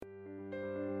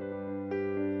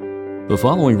The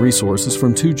following resource is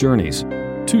from Two Journeys.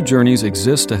 Two Journeys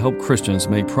exists to help Christians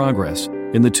make progress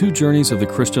in the two journeys of the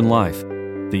Christian life,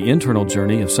 the internal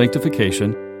journey of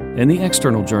sanctification and the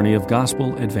external journey of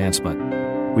gospel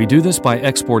advancement. We do this by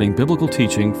exporting biblical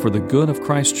teaching for the good of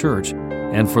Christ's church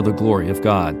and for the glory of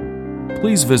God.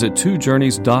 Please visit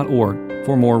twojourneys.org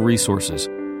for more resources.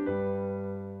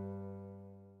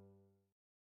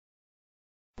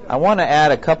 I want to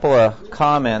add a couple of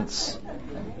comments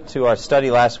to our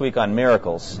study last week on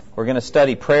miracles. We're going to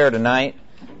study prayer tonight,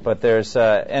 but there's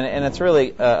and it's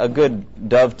really a good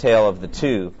dovetail of the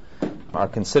two. Our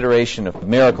consideration of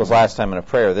miracles last time and of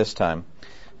prayer this time.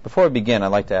 Before we begin, I'd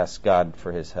like to ask God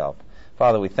for His help.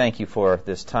 Father, we thank You for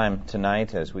this time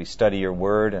tonight as we study Your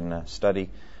Word and study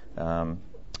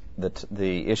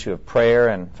the issue of prayer.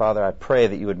 And Father, I pray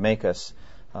that You would make us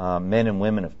men and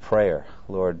women of prayer.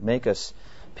 Lord, make us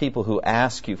people who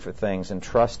ask You for things and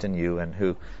trust in You and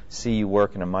who see You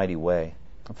work in a mighty way.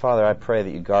 And Father, I pray that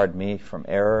You guard me from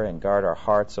error and guard our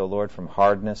hearts, O Lord, from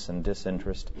hardness and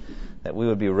disinterest, that we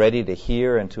would be ready to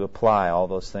hear and to apply all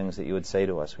those things that You would say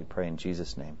to us. We pray in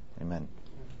Jesus' name. Amen.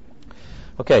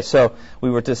 Okay, so we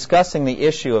were discussing the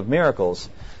issue of miracles.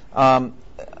 I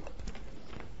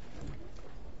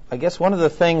guess one of the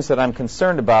things that I'm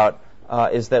concerned about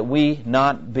is that we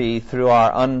not be, through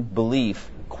our unbelief,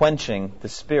 quenching the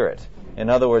Spirit. In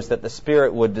other words, that the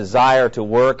Spirit would desire to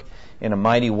work in a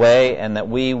mighty way and that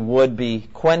we would be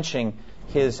quenching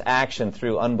His action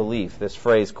through unbelief. This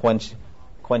phrase,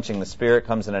 quenching the Spirit,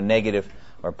 comes in a negative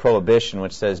or prohibition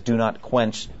which says, do not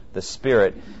quench the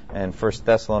Spirit in 1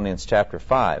 Thessalonians chapter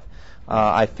 5.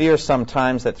 I fear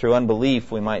sometimes that through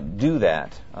unbelief we might do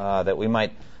that, that we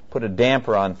might put a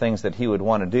damper on things that He would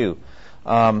want to do.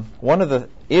 One of the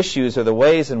issues or the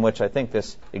ways in which I think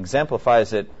this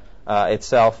exemplifies it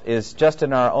itself is just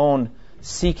in our own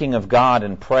seeking of God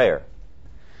in prayer.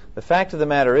 The fact of the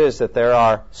matter is that there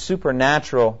are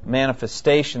supernatural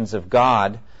manifestations of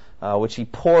God which He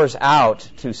pours out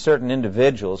to certain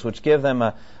individuals, which give them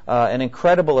an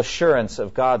incredible assurance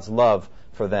of God's love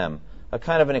for them, a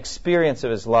kind of an experience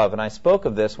of His love. And I spoke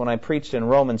of this when I preached in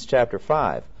Romans chapter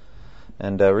 5.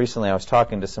 And recently I was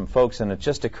talking to some folks, and it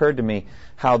just occurred to me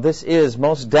how this is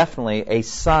most definitely a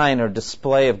sign or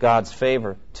display of God's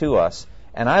favor to us.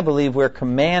 And I believe we're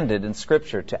commanded in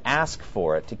Scripture to ask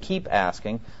for it, to keep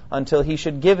asking until He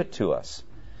should give it to us.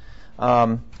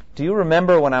 Do you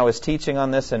remember when I was teaching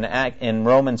on this in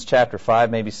Romans chapter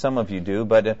 5? Maybe some of you do,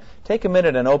 but take a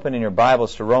minute and open in your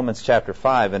Bibles to Romans chapter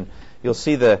 5, and you'll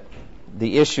see the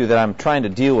issue that I'm trying to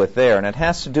deal with there, and it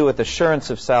has to do with assurance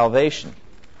of salvation.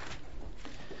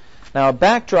 Now, a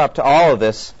backdrop to all of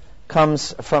this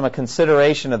comes from a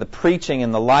consideration of the preaching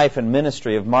and the life and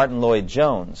ministry of Martin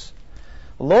Lloyd-Jones.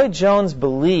 Lloyd-Jones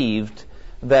believed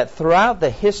that throughout the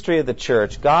history of the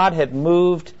church, God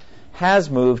has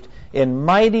moved in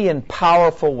mighty and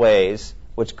powerful ways,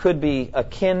 which could be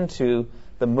akin to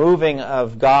the moving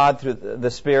of God through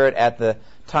the Spirit at the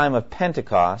time of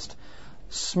Pentecost.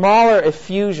 Smaller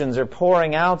effusions or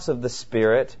pouring outs of the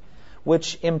Spirit,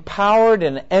 which empowered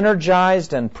and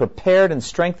energized and prepared and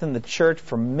strengthened the church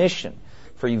for mission,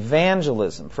 for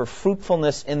evangelism, for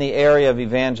fruitfulness in the area of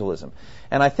evangelism.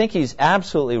 And I think he's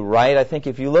absolutely right. I think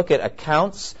if you look at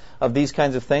accounts of these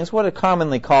kinds of things, what are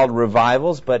commonly called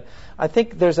revivals, but I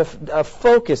think there's a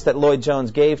focus that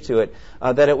Lloyd-Jones gave to it,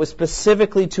 that it was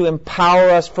specifically to empower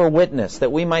us for witness,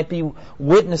 that we might be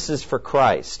witnesses for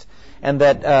Christ. And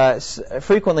that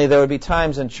frequently there would be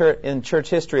times in church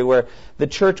history where the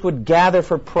church would gather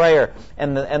for prayer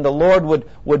and the Lord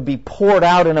would be poured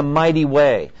out in a mighty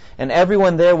way. And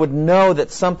everyone there would know that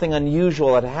something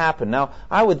unusual had happened. Now,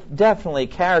 I would definitely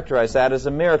characterize that as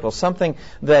a miracle, something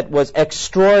that was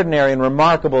extraordinary and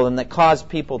remarkable and that caused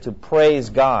people to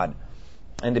praise God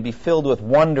and to be filled with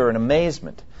wonder and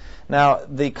amazement. Now,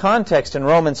 the context in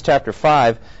Romans chapter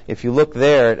 5, if you look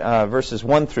there, verses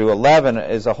 1 through 11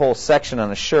 is a whole section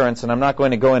on assurance, and I'm not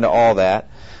going to go into all that.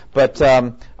 But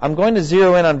I'm going to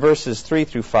zero in on verses 3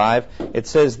 through 5. It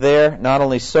says there, not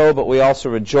only so, but we also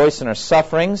rejoice in our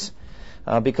sufferings,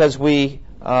 because we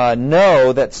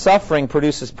know that suffering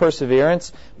produces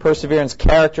perseverance, perseverance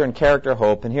character, and character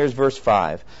hope. And here's verse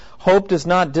 5. Hope does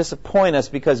not disappoint us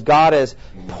because God has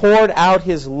poured out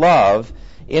His love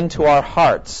into our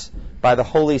hearts by the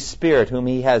Holy Spirit whom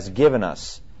He has given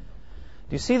us.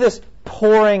 Do you see this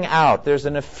pouring out? There's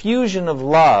an effusion of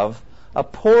love, a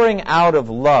pouring out of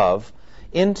love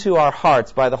into our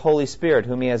hearts by the Holy Spirit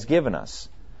whom He has given us.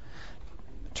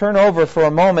 Turn over for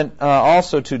a moment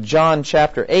also to John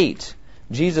chapter 8.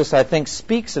 Jesus, I think,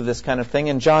 speaks of this kind of thing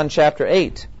in John chapter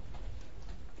 8.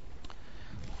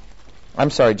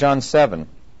 John 7.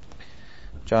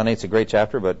 John 8's a great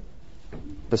chapter, but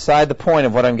beside the point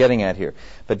of what I'm getting at here.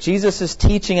 But Jesus is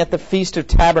teaching at the Feast of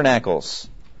Tabernacles.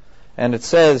 And it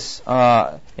says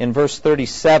in verse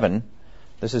 37,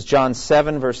 this is John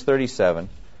 7, verse 37,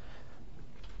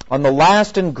 "On the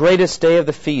last and greatest day of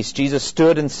the feast, Jesus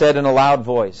stood and said in a loud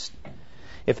voice,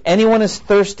 'If anyone is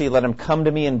thirsty, let him come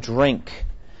to me and drink.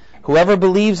 Whoever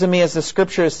believes in me, as the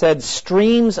Scripture has said,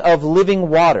 streams of living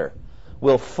water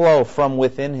will flow from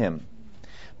within him.'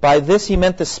 By this he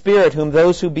meant the Spirit, whom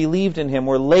those who believed in him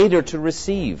were later to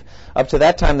receive. Up to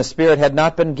that time the Spirit had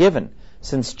not been given,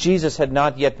 since Jesus had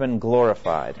not yet been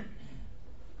glorified."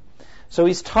 So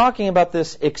he's talking about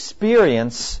this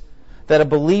experience that a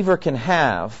believer can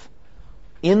have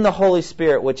in the Holy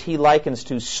Spirit, which he likens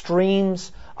to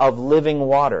streams of living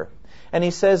water. And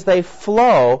he says they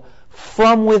flow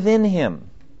from within him.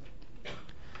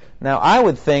 Now, I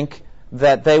would think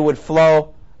that they would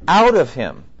flow out of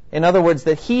him. In other words,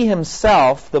 that he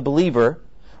himself, the believer,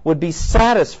 would be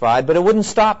satisfied, but it wouldn't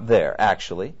stop there,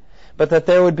 actually, but that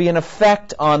there would be an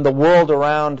effect on the world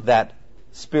around that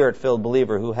Spirit-filled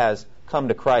believer who has come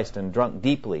to Christ and drunk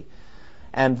deeply.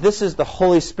 And this is the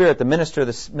Holy Spirit, the ministry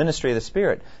of the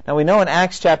Spirit. Now, we know in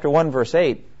Acts chapter 1, verse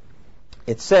 8,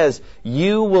 it says,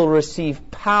 "You will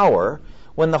receive power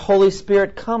when the Holy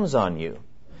Spirit comes on you,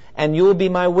 and you will be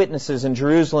my witnesses in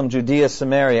Jerusalem, Judea,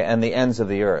 Samaria, and the ends of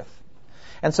the earth."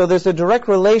 And so there's a direct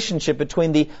relationship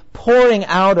between the pouring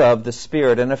out of the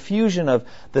Spirit, an effusion of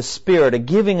the Spirit, a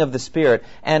giving of the Spirit,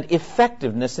 and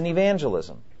effectiveness in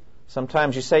evangelism.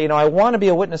 Sometimes you say, I want to be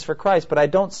a witness for Christ, but I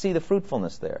don't see the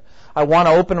fruitfulness there. I want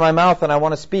to open my mouth and I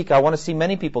want to speak. I want to see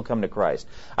many people come to Christ.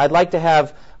 I'd like to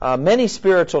have many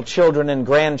spiritual children and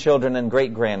grandchildren and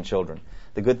great-grandchildren.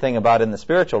 The good thing about in the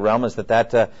spiritual realm is that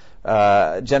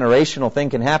generational thing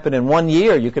can happen in 1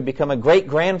 year. You could become a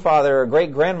great-grandfather or a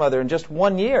great-grandmother in just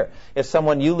 1 year. If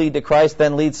someone you lead to Christ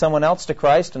then leads someone else to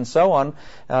Christ and so on,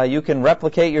 you can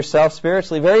replicate yourself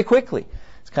spiritually very quickly.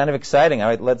 It's kind of exciting.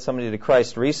 I led somebody to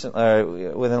Christ within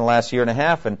the last year and a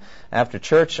half, and after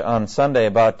church on Sunday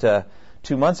about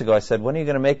 2 months ago, I said, "When are you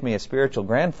going to make me a spiritual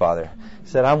grandfather?" He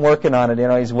said, "I'm working on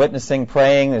it." He's witnessing,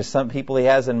 praying. There's some people he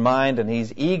has in mind, and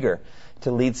he's eager to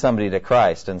lead somebody to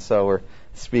Christ. And so we're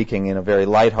speaking in a very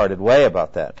lighthearted way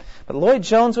about that. But Lloyd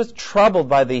Jones was troubled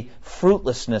by the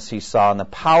fruitlessness he saw and the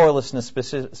powerlessness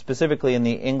specifically in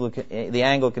the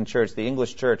Anglican church, the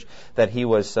English church that he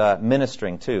was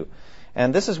ministering to.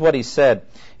 And this is what he said: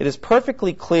 "It is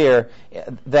perfectly clear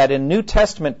that in New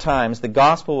Testament times the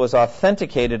gospel was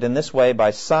authenticated in this way by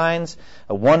signs,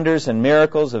 wonders, and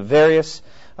miracles of various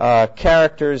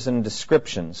characters and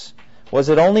descriptions. Was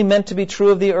it only meant to be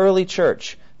true of the early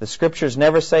church? The Scriptures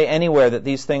never say anywhere that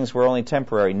these things were only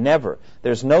temporary. Never.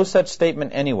 There's no such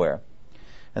statement anywhere."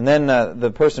 And then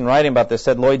the person writing about this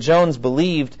said, Lloyd Jones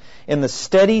believed in the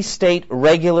steady state,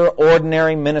 regular,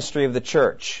 ordinary ministry of the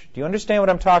church. Do you understand what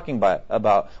I'm talking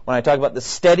about when I talk about the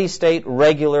steady state,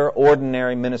 regular,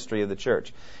 ordinary ministry of the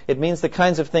church? It means the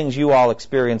kinds of things you all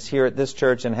experience here at this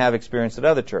church and have experienced at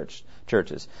other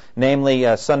churches.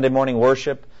 Namely, Sunday morning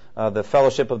worship, the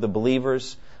fellowship of the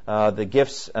believers, the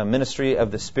gifts, ministry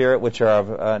of the Spirit, which are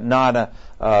of not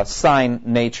a sign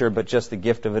nature, but just the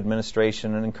gift of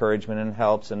administration and encouragement and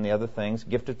helps and the other things,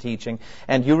 gift of teaching.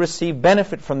 And you receive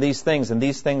benefit from these things, and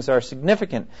these things are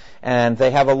significant, and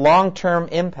they have a long-term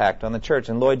impact on the church.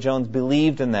 And Lloyd Jones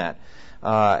believed in that.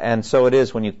 And so it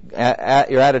is when you're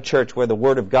at a church where the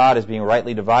Word of God is being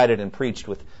rightly divided and preached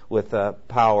with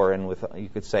power and with, you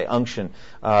could say, unction.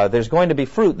 There's going to be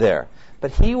fruit there. But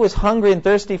he was hungry and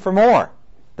thirsty for more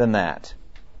than that.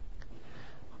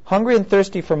 Hungry and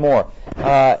thirsty for more.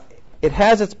 It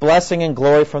has its blessing and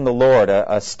glory from the Lord,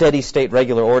 a steady state,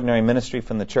 regular, ordinary ministry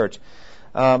from the church.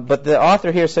 But the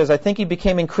author here says, I think he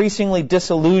became increasingly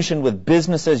disillusioned with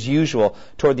business as usual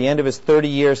toward the end of his 30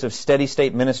 years of steady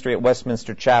state ministry at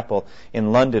Westminster Chapel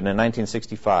in London in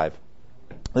 1965.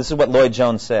 This is what Lloyd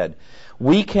Jones said: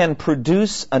 "We can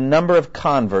produce a number of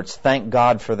converts, thank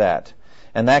God for that.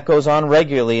 And that goes on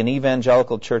regularly in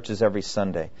evangelical churches every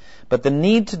Sunday. But the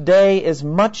need today is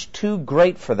much too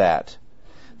great for that.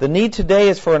 The need today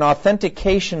is for an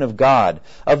authentication of God,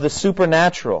 of the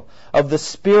supernatural, of the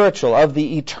spiritual, of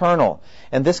the eternal.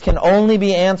 And this can only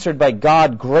be answered by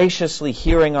God graciously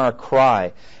hearing our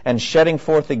cry and shedding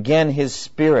forth again His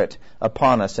Spirit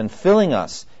upon us and filling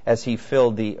us as He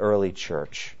filled the early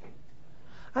church."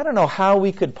 I don't know how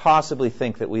we could possibly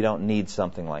think that we don't need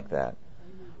something like that.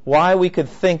 Why we could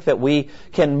think that we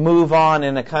can move on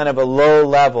in a kind of a low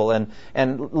level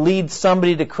and lead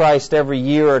somebody to Christ every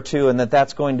year or two, and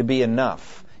that's going to be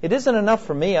enough. It isn't enough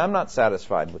for me. I'm not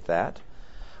satisfied with that.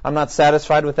 I'm not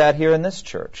satisfied with that here in this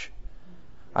church.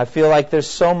 I feel like there's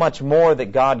so much more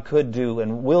that God could do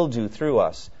and will do through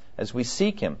us as we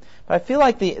seek Him. But I feel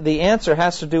like the answer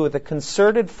has to do with a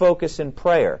concerted focus in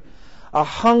prayer, a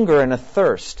hunger and a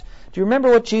thirst. Do you remember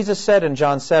what Jesus said in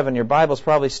John 7? Your Bible's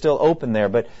probably still open there,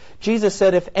 but Jesus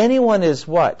said, if anyone is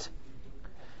what?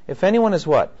 If anyone is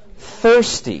what?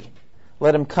 Thirsty,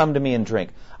 let him come to me and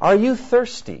drink. Are you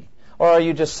thirsty? Or are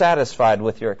you just satisfied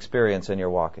with your experience in your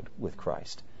walk with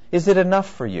Christ? Is it enough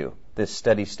for you, this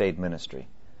steady state ministry?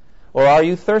 Or are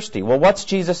you thirsty? Well, what's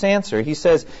Jesus' answer? He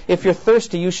says, if you're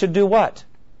thirsty, you should do what?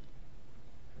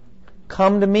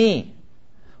 Come to me.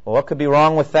 Well, what could be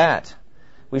wrong with that?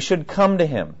 We should come to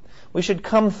Him. We should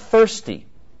come thirsty.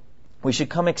 We should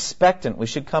come expectant. We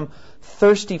should come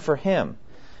thirsty for Him.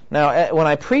 Now, when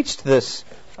I preached this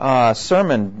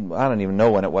sermon, I don't even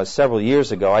know when it was, several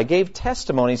years ago, I gave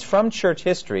testimonies from church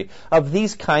history of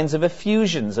these kinds of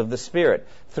effusions of the Spirit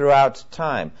throughout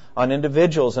time, on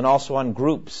individuals and also on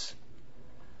groups.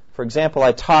 For example,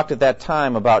 I talked at that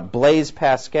time about Blaise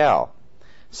Pascal,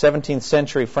 17th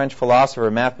century French philosopher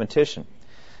and mathematician.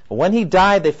 When he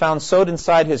died, they found sewed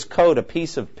inside his coat a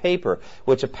piece of paper,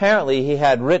 which apparently he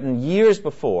had written years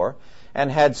before, and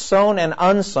had sewn and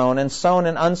unsewn and sewn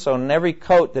and unsewn in every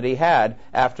coat that he had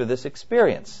after this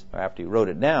experience, or after he wrote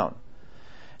it down.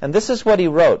 And this is what he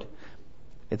wrote.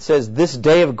 It says, this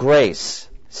day of grace,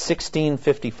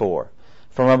 1654,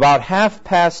 from about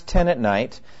 10:30 at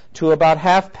night to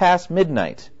about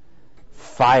midnight,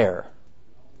 fire.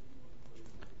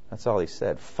 That's all he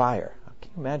said, fire.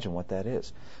 Can you imagine what that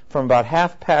is? From about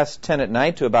 10:30 at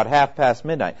night to about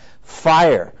midnight,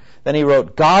 fire. Then he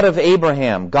wrote, God of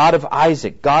Abraham, God of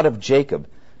Isaac, God of Jacob,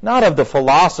 not of the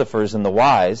philosophers and the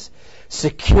wise,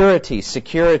 security,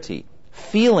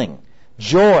 feeling,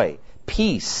 joy,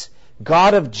 peace,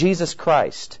 God of Jesus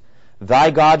Christ.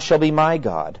 Thy God shall be my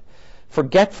God.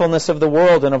 Forgetfulness of the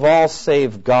world and of all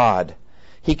save God.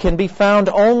 He can be found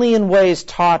only in ways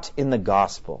taught in the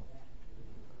gospel.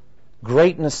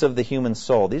 Greatness of the human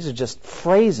soul. These are just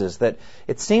phrases that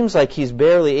it seems like he's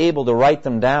barely able to write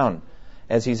them down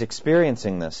as he's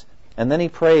experiencing this. And then he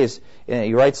prays,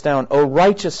 he writes down, O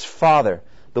righteous Father,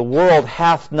 the world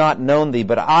hath not known thee,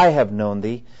 but I have known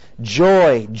thee.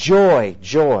 Joy, joy,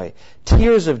 joy,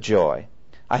 tears of joy.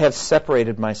 I have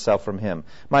separated myself from him.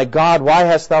 My God, why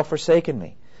hast thou forsaken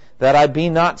me? That I be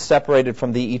not separated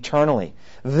from thee eternally.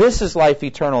 This is life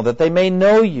eternal, that they may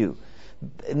know you,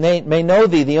 they may know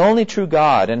thee, the only true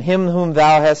God, and him whom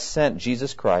thou hast sent,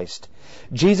 Jesus Christ.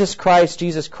 Jesus Christ,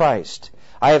 Jesus Christ.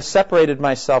 I have separated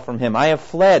myself from him. I have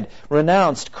fled,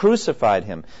 renounced, crucified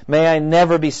him. May I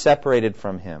never be separated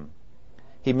from him.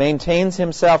 He maintains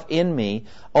himself in me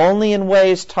only in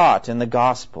ways taught in the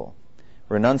gospel.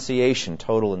 Renunciation,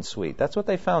 total and sweet. That's what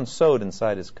they found sewed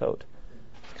inside his coat.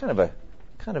 It's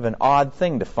kind of an odd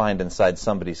thing to find inside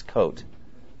somebody's coat.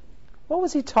 What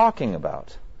was he talking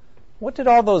about? What did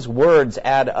all those words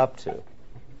add up to?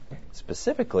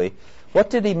 Specifically, what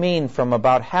did he mean from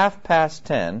about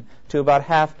 10:30 to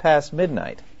about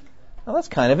midnight? Now that's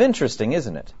kind of interesting,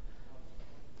 isn't it?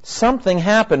 Something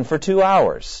happened for 2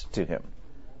 hours to him,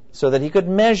 so that he could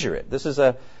measure it. This is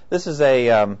a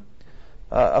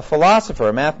philosopher,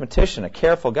 a mathematician, a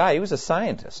careful guy. He was a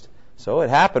scientist, so it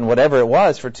happened whatever it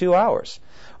was for 2 hours.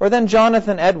 Or then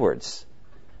Jonathan Edwards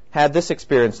had this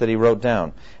experience that he wrote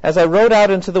down. As I rode out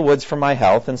into the woods for my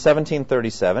health in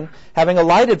 1737, having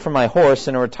alighted from my horse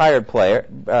in a retired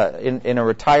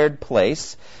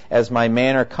place, as my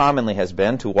manner commonly has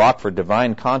been, to walk for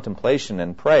divine contemplation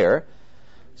and prayer.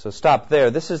 So stop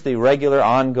there. This is the regular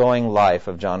ongoing life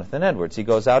of Jonathan Edwards. He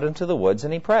goes out into the woods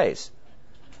and he prays.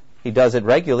 He does it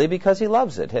regularly because he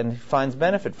loves it and finds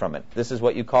benefit from it. This is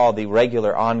what you call the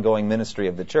regular ongoing ministry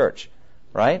of the church,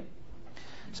 right?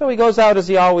 So he goes out as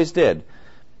he always did.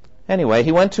 Anyway,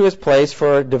 he went to his place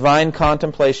for divine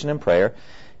contemplation and prayer.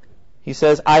 He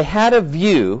says, I had a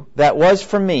view that was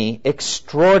for me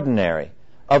extraordinary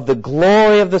of the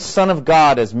glory of the Son of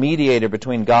God as mediator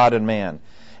between God and man,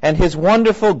 and his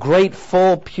wonderful, great,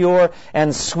 full, pure,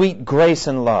 and sweet grace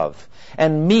and love,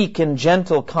 and meek and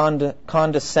gentle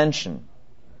condescension.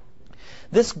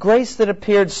 This grace that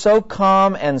appeared so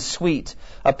calm and sweet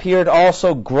appeared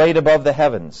also great above the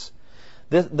heavens.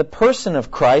 The person of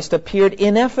Christ appeared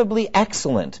ineffably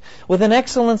excellent, with an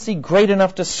excellency great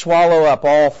enough to swallow up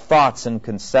all thoughts and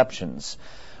conceptions,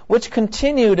 which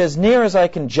continued, as near as I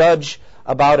can judge,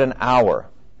 about an hour,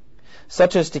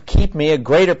 such as to keep me a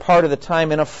greater part of the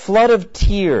time in a flood of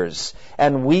tears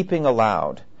and weeping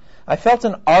aloud. I felt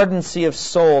an ardency of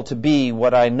soul to be,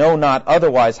 what I know not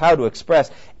otherwise how to express,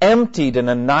 emptied and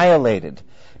annihilated,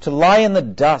 to lie in the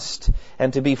dust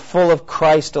and to be full of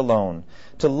Christ alone,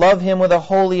 to love Him with a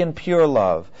holy and pure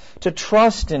love, to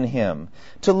trust in Him,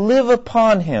 to live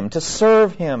upon Him, to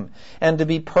serve Him, and to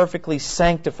be perfectly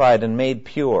sanctified and made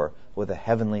pure with a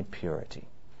heavenly purity.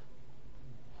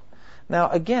 Now,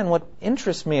 again, what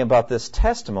interests me about this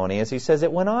testimony is he says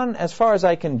it went on, as far as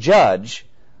I can judge,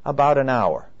 about an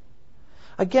hour.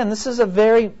 Again, this is a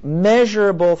very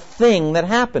measurable thing that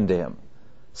happened to him.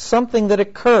 Something that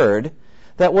occurred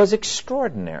that was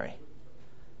extraordinary.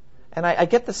 And I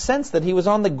get the sense that he was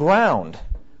on the ground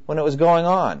when it was going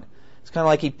on. It's kind of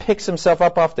like he picks himself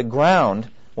up off the ground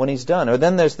when he's done. Or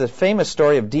then there's the famous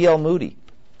story of D.L. Moody,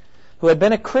 who had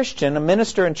been a Christian, a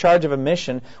minister in charge of a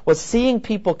mission, was seeing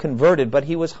people converted, but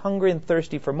he was hungry and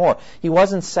thirsty for more. He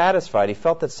wasn't satisfied. He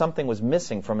felt that something was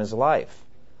missing from his life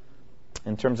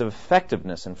in terms of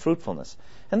effectiveness and fruitfulness.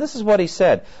 And this is what he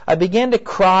said: I began to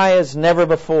cry as never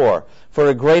before for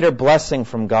a greater blessing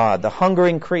from God. The hunger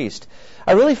increased.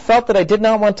 I really felt that I did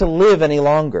not want to live any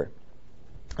longer.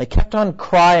 I kept on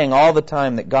crying all the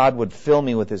time that God would fill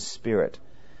me with His Spirit.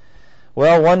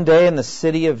 Well, one day in the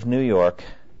city of New York,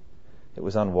 it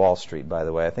was on Wall Street, by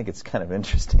the way. I think it's kind of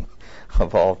interesting,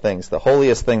 of all things, the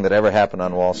holiest thing that ever happened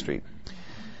on Wall Street.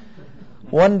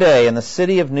 One day in the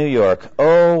city of New York,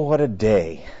 oh, what a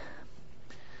day.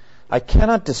 I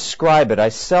cannot describe it. I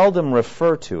seldom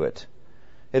refer to it.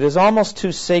 It is almost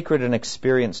too sacred an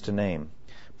experience to name.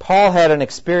 Paul had an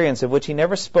experience of which he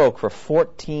never spoke for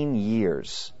 14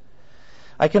 years.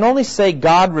 I can only say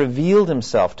God revealed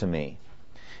Himself to me.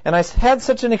 And I had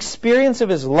such an experience of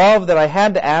His love that I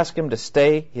had to ask Him to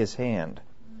stay His hand.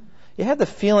 You had the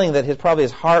feeling that probably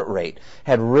his heart rate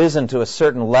had risen to a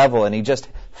certain level, and he just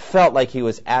felt like he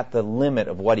was at the limit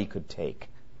of what he could take.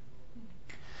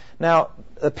 Now,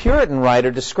 the Puritan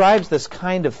writer describes this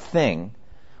kind of thing,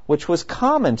 which was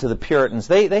common to the Puritans.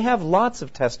 They have lots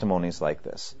of testimonies like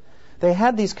this. They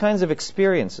had these kinds of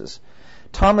experiences.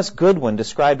 Thomas Goodwin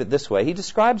described it this way. He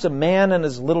describes a man and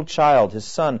his little child, his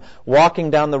son,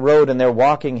 walking down the road, and they're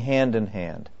walking hand in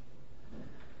hand.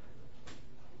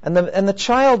 And the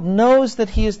child knows that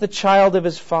he is the child of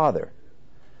his father.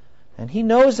 And he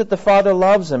knows that the father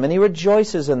loves him, and he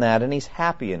rejoices in that, and he's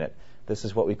happy in it. This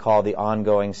is what we call the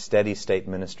ongoing steady state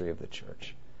ministry of the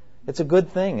church. It's a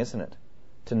good thing, isn't it?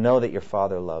 To know that your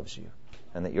father loves you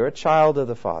and that you're a child of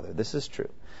the Father. This is true.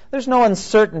 There's no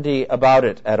uncertainty about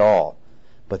it at all.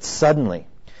 But suddenly,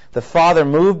 the father,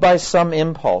 moved by some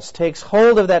impulse, takes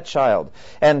hold of that child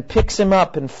and picks him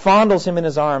up and fondles him in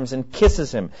his arms and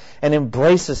kisses him and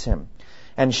embraces him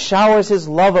and showers his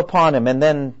love upon him, and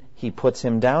then he puts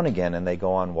him down again and they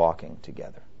go on walking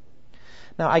together.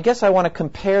 Now, I guess I want to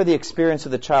compare the experience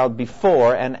of the child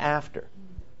before and after.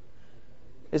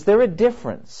 Is there a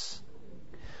difference?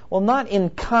 Well, not in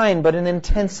kind, but in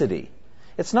intensity.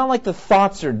 It's not like the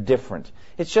thoughts are different.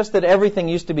 It's just that everything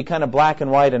used to be kind of black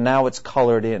and white, and now it's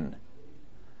colored in.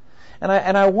 And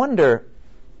I wonder,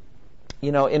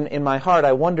 in my heart,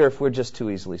 I wonder if we're just too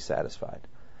easily satisfied.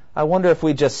 I wonder if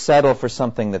we just settle for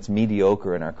something that's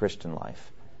mediocre in our Christian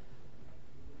life.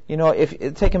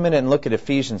 If take a minute and look at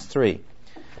Ephesians 3,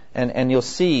 and you'll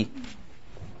see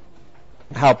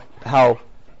how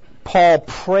Paul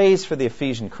prays for the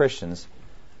Ephesian Christians.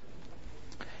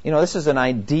 This is an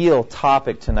ideal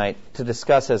topic tonight to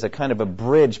discuss as a kind of a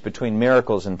bridge between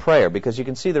miracles and prayer, because you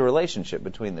can see the relationship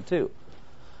between the two.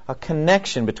 A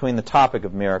connection between the topic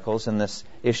of miracles and this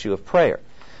issue of prayer.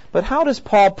 But how does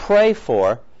Paul pray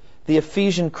for the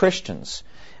Ephesian Christians?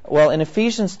 Well, in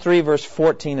Ephesians 3, verse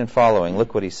 14 and following,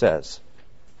 look what he says.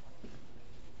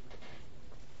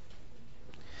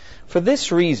 For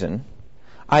this reason,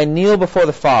 I kneel before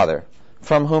the Father,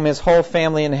 from whom His whole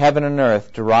family in heaven and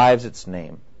earth derives its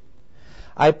name.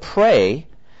 I pray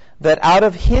that out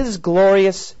of His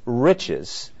glorious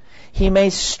riches He may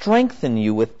strengthen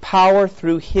you with power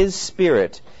through His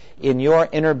Spirit in your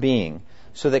inner being,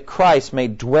 so that Christ may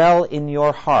dwell in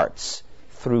your hearts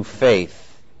through faith.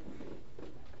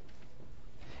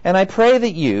 And I pray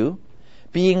that you,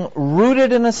 being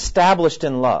rooted and established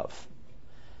in love,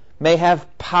 may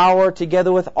have power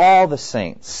together with all the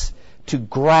saints to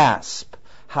grasp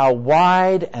how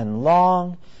wide and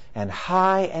long and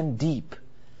high and deep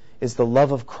is the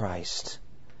love of Christ,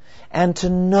 and to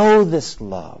know this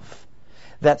love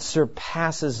that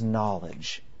surpasses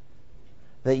knowledge,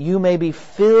 that you may be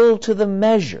filled to the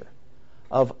measure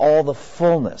of all the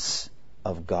fullness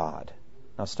of God.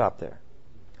 Now stop there.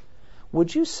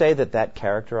 Would you say that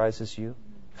characterizes you?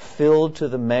 Filled to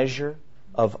the measure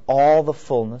of all the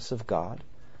fullness of God?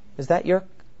 Is that your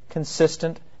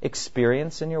consistent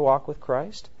experience in your walk with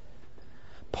Christ?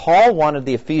 Paul wanted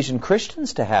the Ephesian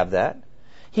Christians to have that.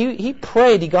 He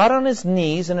prayed, he got on his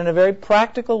knees, and in a very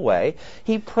practical way,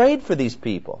 he prayed for these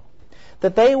people,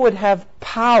 that they would have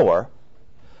power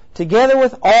together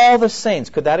with all the saints.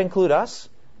 Could that include us?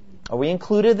 Are we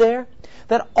included there?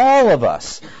 That all of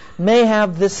us may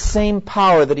have this same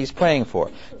power that he's praying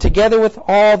for, together with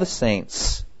all the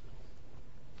saints,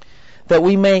 that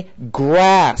we may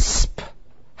grasp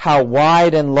how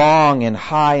wide and long and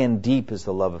high and deep is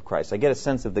the love of Christ. I get a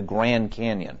sense of the Grand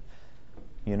Canyon,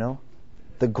 you know?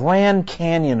 The Grand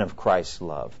Canyon of Christ's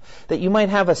love. That you might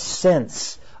have a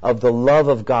sense of the love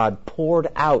of God poured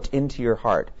out into your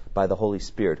heart by the Holy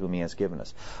Spirit whom he has given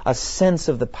us. A sense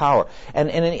of the power.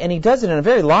 And he does it in a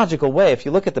very logical way. If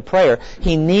you look at the prayer,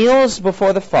 he kneels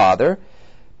before the Father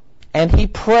and he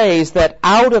prays that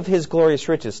out of his glorious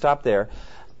riches, stop there,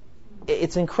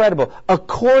 it's incredible,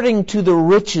 according to the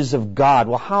riches of God.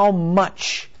 Well, how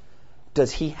much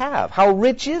does he have? How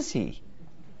rich is he?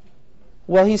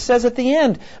 Well, he says at the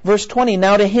end, verse 20,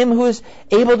 now to him who is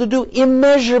able to do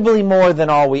immeasurably more than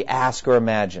all we ask or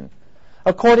imagine,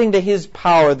 according to his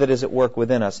power that is at work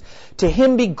within us. To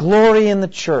him be glory in the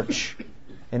church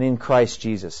and in Christ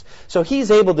Jesus. So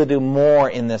he's able to do more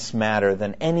in this matter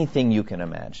than anything you can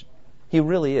imagine. He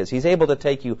really is. He's able to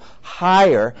take you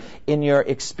higher in your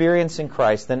experience in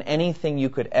Christ than anything you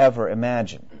could ever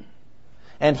imagine.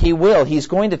 And he will. He's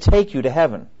going to take you to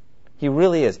heaven. He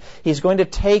really is. He's going to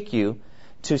take you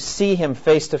to see him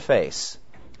face to face.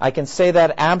 I can say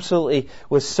that absolutely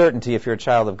with certainty if you're a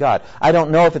child of God. I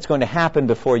don't know if it's going to happen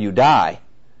before you die.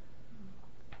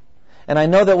 And I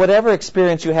know that whatever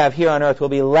experience you have here on earth will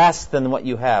be less than what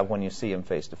you have when you see him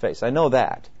face to face. I know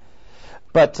that.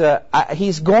 But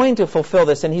he's going to fulfill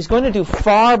this, and he's going to do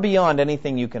far beyond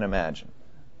anything you can imagine.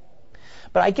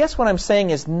 But I guess what I'm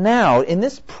saying is now, in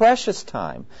this precious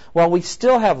time, while we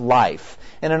still have life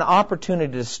and an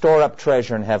opportunity to store up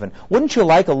treasure in heaven, wouldn't you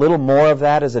like a little more of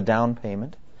that as a down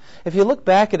payment? If you look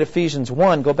back at Ephesians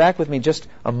 1, go back with me just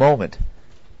a moment.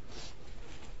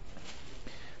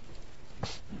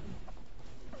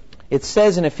 It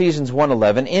says in Ephesians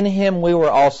 1:11, in him we were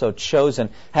also chosen,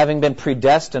 having been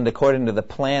predestined according to the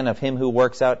plan of him who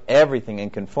works out everything in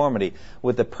conformity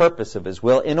with the purpose of his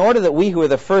will, in order that we who are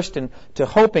the first to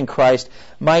hope in Christ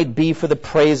might be for the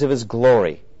praise of his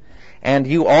glory. And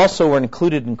you also were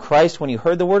included in Christ when you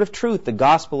heard the word of truth, the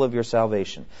gospel of your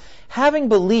salvation. Having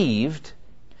believed,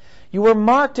 you were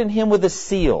marked in him with a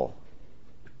seal,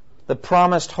 the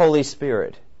promised Holy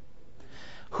Spirit,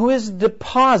 who is a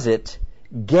deposit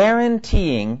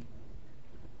guaranteeing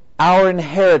our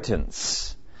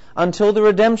inheritance until the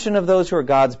redemption of those who are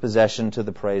God's possession to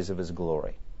the praise of his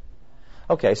glory.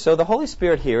 Okay, so the Holy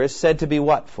Spirit here is said to be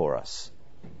what for us?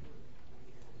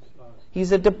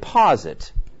 He's a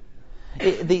deposit.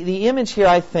 The image here,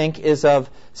 I think, is of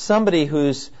somebody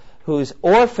who's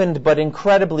orphaned but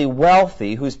incredibly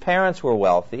wealthy, whose parents were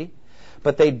wealthy,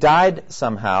 but they died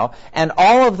somehow, and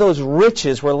all of those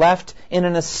riches were left in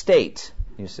an estate,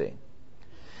 you see.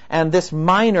 And this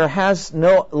minor has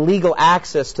no legal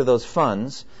access to those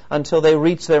funds until they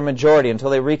reach their majority, until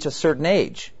they reach a certain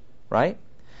age, right?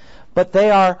 But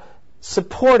they are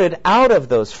supported out of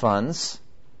those funds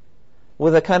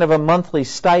with a kind of a monthly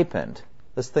stipend.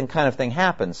 This kind of thing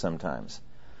happens sometimes.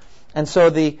 And so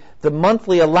the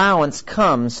monthly allowance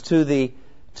comes to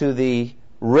the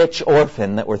rich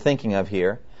orphan that we're thinking of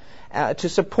here, to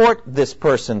support this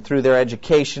person through their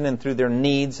education and through their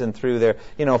needs and through their,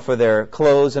 for their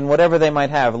clothes and whatever they might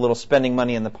have, a little spending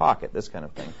money in the pocket, this kind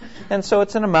of thing. And so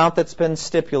it's an amount that's been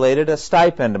stipulated, a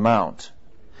stipend amount.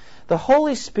 The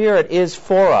Holy Spirit is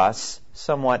for us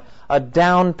somewhat a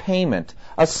down payment,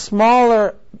 a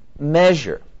smaller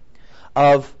measure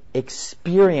of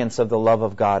experience of the love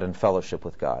of God and fellowship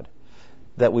with God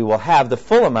that we will have. The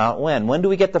full amount when? When do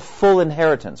we get the full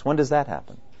inheritance? When does that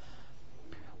happen?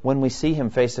 When we see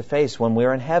him face to face, when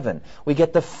we're in heaven. We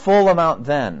get the full amount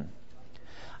then.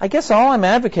 I guess all I'm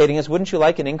advocating is, wouldn't you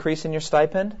like an increase in your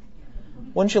stipend?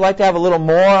 Wouldn't you like to have a little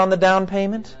more on the down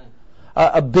payment?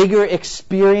 A bigger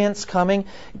experience coming?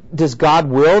 Does God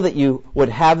will that you would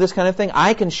have this kind of thing?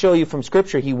 I can show you from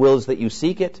Scripture he wills that you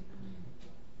seek it.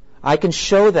 I can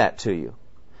show that to you.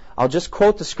 I'll just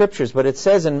quote the Scriptures, but it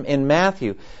says in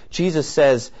Matthew, Jesus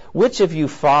says, which of you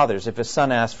fathers, if his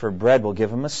son asks for bread, will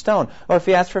give him a stone? Or if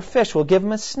he asks for fish, will give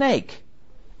him a snake?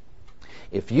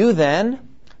 If you then,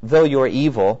 though you are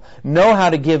evil, know how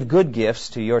to give good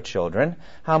gifts to your children,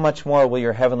 how much more will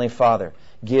your heavenly Father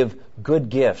give good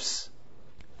gifts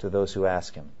to those who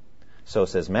ask him? So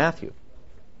says Matthew.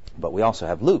 But we also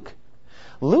have Luke.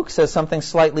 Luke says something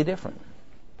slightly different.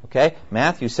 Okay?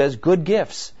 Matthew says good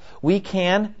gifts. We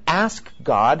can ask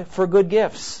God for good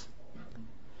gifts.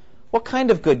 What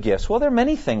kind of good gifts? Well, there are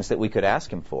many things that we could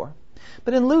ask Him for.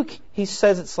 But in Luke, He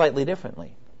says it slightly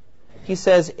differently. He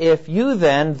says, if you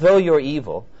then, though you're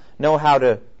evil, know how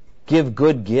to give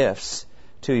good gifts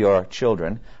to your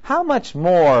children, how much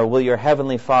more will your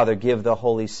Heavenly Father give the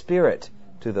Holy Spirit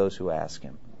to those who ask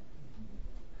Him?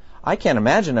 I can't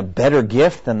imagine a better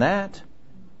gift than that.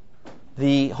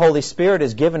 The Holy Spirit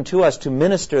is given to us to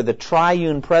minister the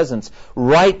triune presence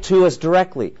right to us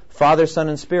directly, Father, Son,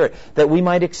 and Spirit, that we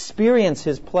might experience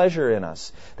His pleasure in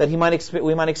us, that we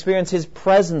might experience His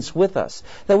presence with us,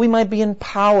 that we might be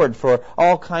empowered for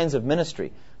all kinds of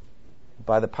ministry.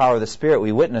 By the power of the Spirit,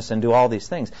 we witness and do all these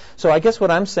things. So I guess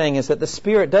what I'm saying is that the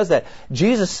Spirit does that.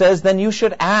 Jesus says, then you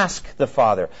should ask the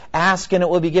Father. Ask and it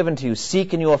will be given to you.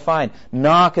 Seek and you will find.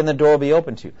 Knock and the door will be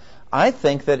opened to you. I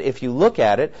think that if you look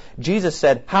at it, Jesus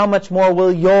said, how much more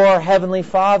will your Heavenly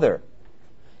Father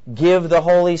give the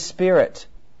Holy Spirit?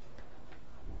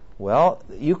 Well,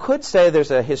 you could say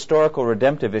there's a historical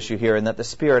redemptive issue here in that the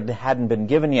Spirit hadn't been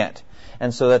given yet,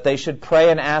 and so that they should pray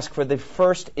and ask for the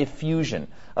first effusion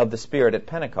of the Spirit at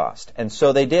Pentecost. And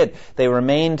so they did. They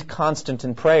remained constant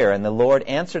in prayer, and the Lord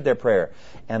answered their prayer,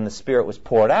 and the Spirit was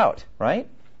poured out, right?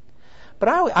 But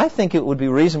I think it would be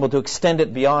reasonable to extend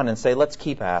it beyond and say, let's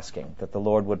keep asking that the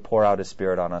Lord would pour out His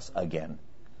Spirit on us again.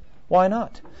 Why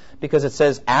not? Because it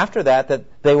says after that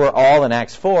they were all, in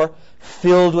Acts 4,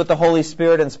 filled with the Holy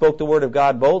Spirit and spoke the Word of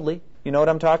God boldly. You know what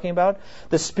I'm talking about?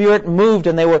 The Spirit moved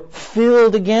and they were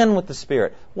filled again with the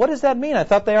Spirit. What does that mean? I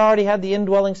thought they already had the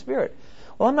indwelling Spirit.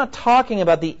 Well, I'm not talking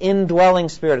about the indwelling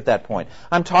Spirit at that point.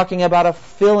 I'm talking about a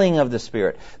filling of the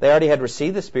Spirit. They already had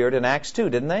received the Spirit in Acts 2,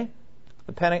 didn't they?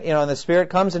 And the Spirit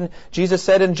comes, and Jesus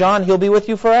said in John, He'll be with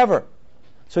you forever.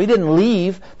 So He didn't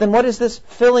leave. Then what is this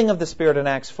filling of the Spirit in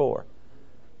Acts 4?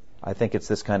 I think it's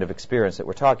this kind of experience that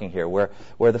we're talking here,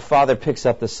 where the Father picks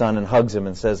up the Son and hugs Him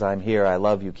and says, I'm here, I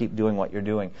love you, keep doing what you're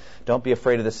doing. Don't be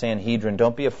afraid of the Sanhedrin.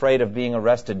 Don't be afraid of being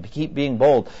arrested. Keep being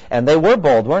bold. And they were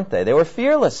bold, weren't they? They were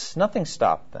fearless. Nothing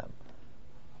stopped them.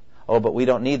 Oh, but we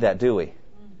don't need that, do we?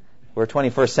 We're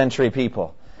 21st century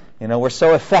people. We're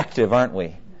so effective, aren't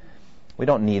we? We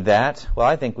don't need that. Well,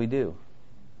 I think we do.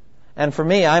 And for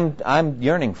me, I'm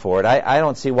yearning for it. I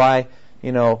don't see why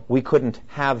we couldn't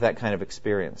have that kind of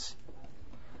experience.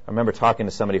 I remember talking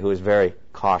to somebody who was very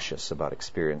cautious about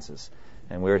experiences.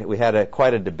 And we had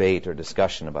quite a debate or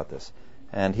discussion about this.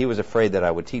 And he was afraid that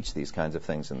I would teach these kinds of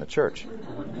things in the church.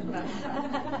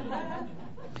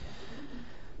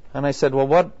 And I said, well,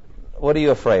 what are you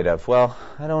afraid of? Well,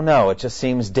 I don't know. It just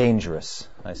seems dangerous.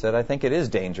 I said, I think it is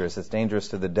dangerous. It's dangerous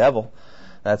to the devil.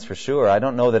 That's for sure. I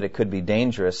don't know that it could be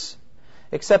dangerous,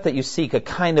 except that you seek a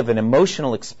kind of an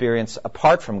emotional experience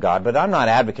apart from God. But I'm not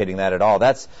advocating that at all.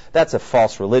 That's a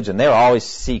false religion. They're always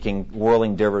seeking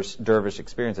whirling dervish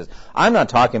experiences. I'm not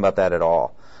talking about that at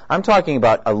all. I'm talking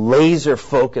about a laser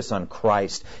focus on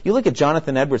Christ. You look at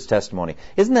Jonathan Edwards' testimony.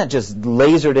 Isn't that just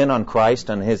lasered in on Christ,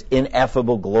 on His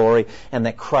ineffable glory, and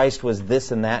that Christ was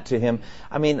this and that to him?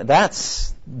 I mean,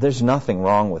 there's nothing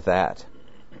wrong with that.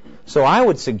 So I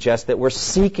would suggest that we're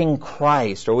seeking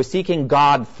Christ, or we're seeking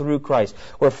God through Christ.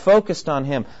 We're focused on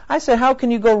Him. I say, how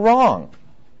can you go wrong?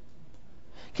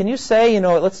 Can you say,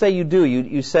 let's say you do.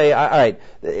 You say, all right,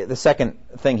 the second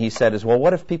thing he said is, well,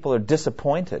 what if people are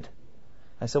disappointed?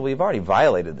 I said, well, you've already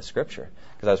violated the Scripture.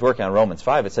 Because I was working on Romans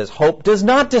 5. It says, hope does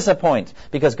not disappoint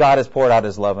because God has poured out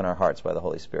His love in our hearts by the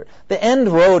Holy Spirit. The end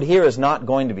road here is not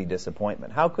going to be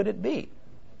disappointment. How could it be?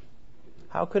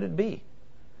 How could it be?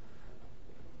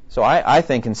 So I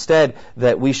think instead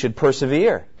that we should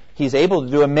persevere. He's able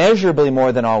to do immeasurably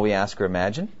more than all we ask or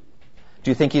imagine. Do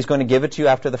you think He's going to give it to you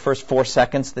after the first 4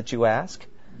 seconds that you ask?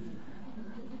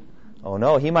 Oh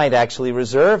no, He might actually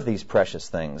reserve these precious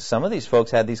things. Some of these folks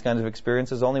had these kinds of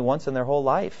experiences only once in their whole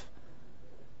life.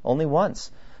 Only once.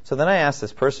 So then I asked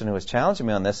this person who was challenging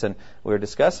me on this, and we were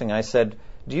discussing, I said,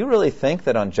 do you really think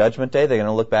that on Judgment Day they're going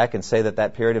to look back and say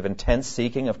that period of intense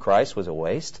seeking of Christ was a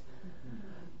waste?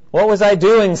 What was I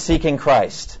doing seeking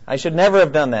Christ? I should never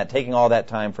have done that, taking all that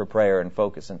time for prayer and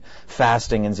focus and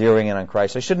fasting and zeroing in on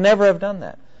Christ. I should never have done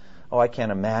that. Oh, I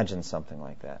can't imagine something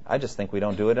like that. I just think we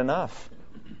don't do it enough.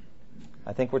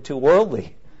 I think we're too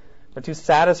worldly. We're too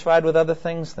satisfied with other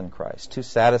things than Christ, too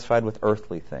satisfied with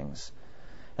earthly things.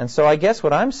 And so I guess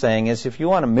what I'm saying is, if you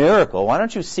want a miracle, why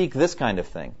don't you seek this kind of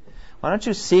thing? Why don't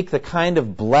you seek the kind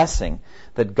of blessing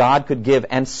that God could give,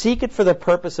 and seek it for the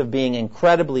purpose of being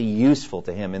incredibly useful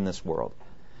to Him in this world?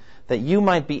 That you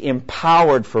might be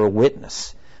empowered for a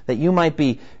witness, that you might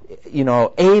be,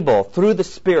 able through the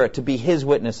Spirit to be His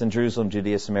witness in Jerusalem,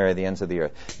 Judea, Samaria, the ends of the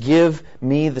earth. Give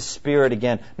me the Spirit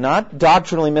again. Not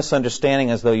doctrinally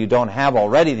misunderstanding as though you don't have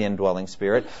already the indwelling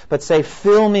Spirit, but say,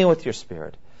 fill me with your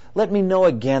Spirit. Let me know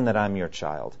again that I'm your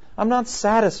child. I'm not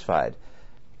satisfied.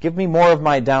 Give me more of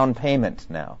my down payment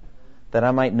now, that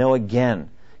I might know again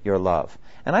your love.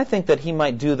 And I think that He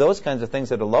might do those kinds of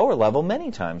things at a lower level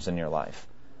many times in your life.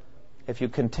 If you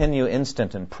continue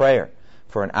instant in prayer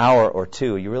for an hour or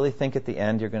two, you really think at the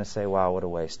end you're going to say, wow, what a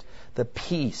waste. The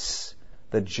peace,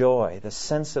 the joy, the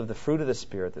sense of the fruit of the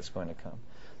Spirit that's going to come,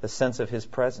 the sense of His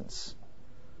presence.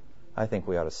 I think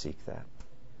we ought to seek that.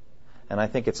 And I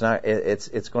think it's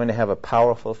going to have a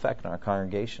powerful effect on our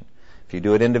congregation. If you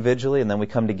do it individually and then we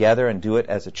come together and do it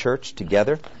as a church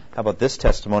together. How about this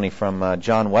testimony from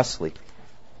John Wesley?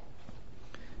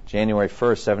 January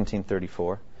 1st,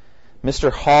 1734.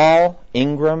 Mr. Hall,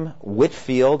 Ingram,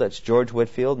 Whitfield, that's George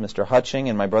Whitfield, Mr. Hutching,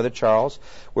 and my brother Charles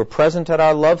were present at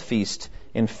our love feast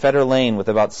in Fetter Lane with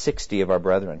about 60 of our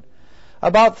brethren.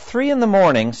 About 3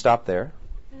 a.m, stop there.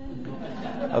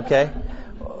 Okay?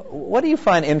 What do you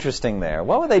find interesting there?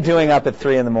 What were they doing up at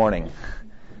 3 a.m?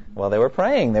 Well, they were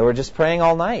praying. They were just praying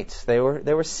all night. They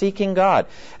were seeking God.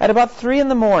 At about 3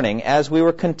 a.m, as we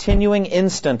were continuing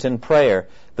instant in prayer,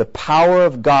 the power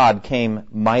of God came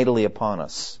mightily upon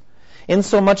us,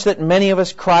 insomuch that many of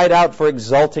us cried out for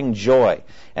exulting joy,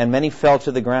 and many fell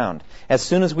to the ground. As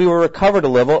soon as we were recovered a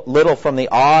little from the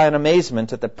awe and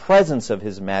amazement at the presence of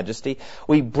His majesty,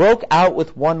 we broke out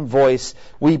with one voice,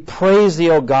 "We praise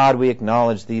Thee, O God, we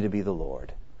acknowledge Thee to be the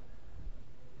Lord."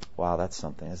 Wow, that's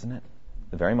something, isn't it?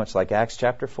 Very much like Acts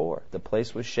chapter 4. The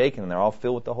place was shaken, and they're all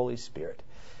filled with the Holy Spirit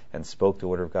and spoke the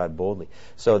word of God boldly.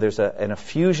 So there's an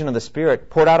effusion of the Spirit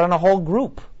poured out on a whole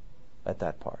group at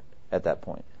that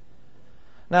point.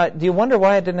 Now, do you wonder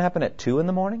why it didn't happen at 2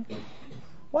 a.m?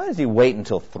 Why does He wait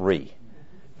until 3?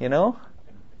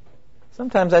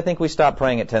 Sometimes I think we stop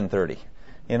praying at 10:30,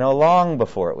 long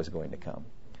before it was going to come.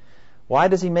 Why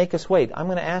does He make us wait? I'm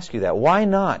going to ask you that. Why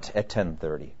not at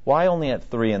 10:30? Why only at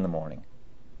 3 a.m?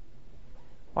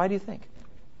 Why do you think?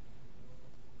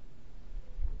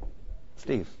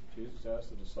 Steve? Jesus asked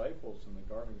the disciples in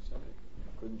the Garden of Gethsemane,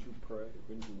 couldn't you pray?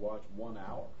 Couldn't you watch 1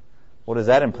 hour? What does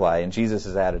that imply in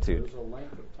Jesus' attitude? There's a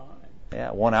length of time.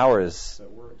 Yeah, 1 hour is...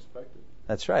 that we're expected.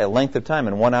 That's right, a length of time,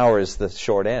 and 1 hour is the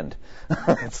short end.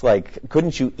 It's like,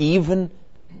 couldn't you even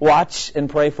watch and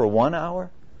pray for 1 hour?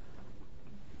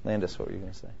 Landis, what were you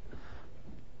going to say?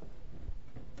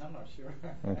 I'm not sure.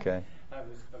 Okay. I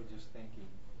was just thinking.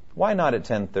 Why not at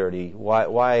 10:30?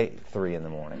 Why 3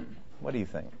 a.m? What do you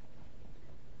think?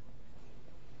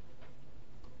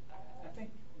 I think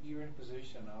you're in a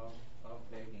position of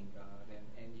begging God,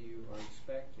 and you are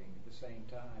expecting at the same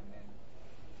time, and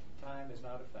time is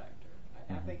not a factor.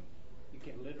 I think you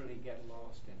can literally get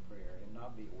lost in prayer and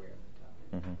not be aware of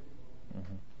the time. Mm-hmm.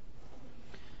 Mm-hmm.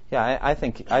 Yeah,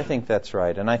 I think that's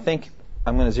right, and I think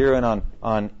I'm going to zero in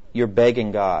on you're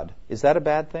begging God. Is that a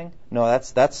bad thing? No,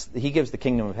 that's He gives the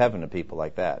kingdom of heaven to people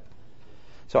like that.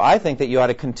 So I think that you ought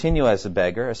to continue as a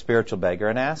beggar, a spiritual beggar,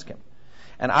 and ask Him.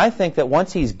 And I think that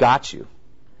once He's got you,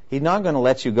 He's not going to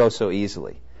let you go so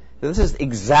easily. This is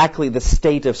exactly the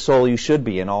state of soul you should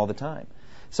be in all the time.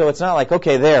 So it's not like,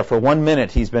 okay, there, for 1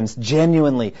 minute He's been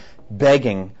genuinely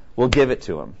begging, we'll give it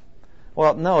to Him.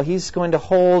 Well, no, He's going to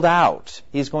hold out.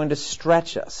 He's going to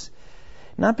stretch us.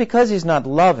 Not because He's not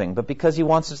loving, but because He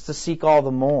wants us to seek all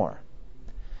the more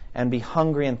and be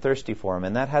hungry and thirsty for Him.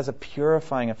 And that has a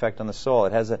purifying effect on the soul.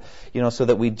 It has so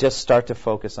that we just start to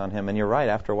focus on Him. And you're right,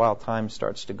 after a while, time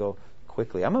starts to go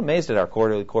quickly. I'm amazed at our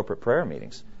quarterly corporate prayer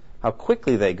meetings, how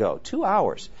quickly they go. 2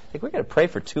 hours. Think we're going to pray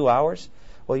for 2 hours?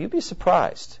 Well, you'd be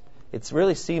surprised. It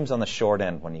really seems on the short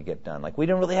end when you get done. Like we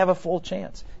don't really have a full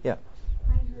chance. Yeah.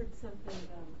 I heard something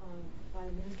by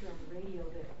a minister on the radio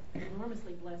that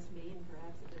enormously blessed me, and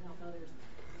perhaps it could help others.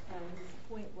 His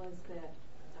point was that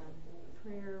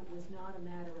prayer was not a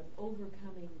matter of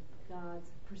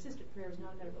persistent prayer is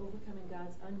not a matter of overcoming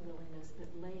God's unwillingness, but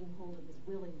laying hold of His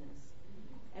willingness.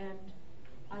 And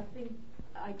I think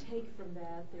I take from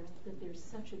that there's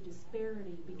such a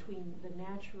disparity between the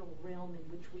natural realm in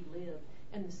which we live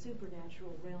and the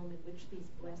supernatural realm in which these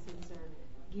blessings are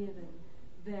given,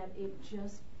 that it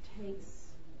just takes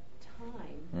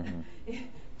time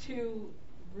to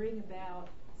bring about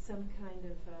some kind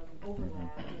of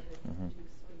overlap in the two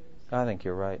spheres. I think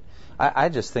you're right. I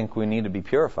just think we need to be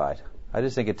purified. I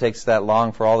just think it takes that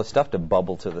long for all the stuff to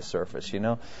bubble to the surface,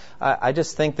 I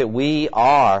just think that we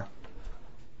are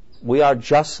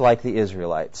just like the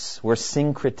Israelites. We're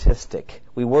syncretistic.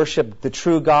 We worship the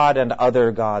true God and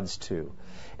other gods too.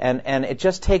 And it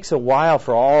just takes a while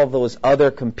for all those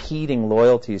other competing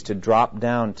loyalties to drop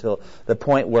down till the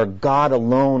point where God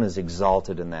alone is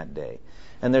exalted in that day.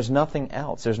 And there's nothing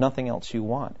else. There's nothing else you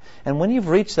want. And when you've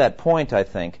reached that point, I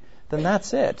think, then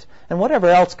that's it. And whatever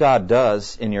else God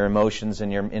does in your emotions,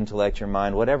 in your intellect, your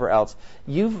mind, whatever else,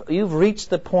 you've reached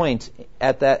the point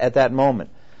at that moment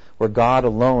where God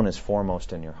alone is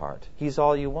foremost in your heart. He's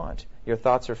all you want. Your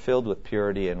thoughts are filled with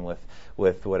purity and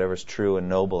with whatever's true and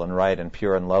noble and right and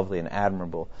pure and lovely and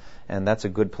admirable. And that's a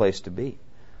good place to be.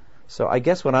 So I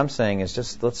guess what I'm saying is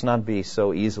just let's not be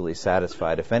so easily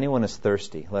satisfied. If anyone is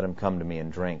thirsty, let him come to me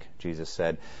and drink, Jesus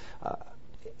said.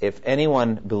 If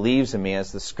anyone believes in me,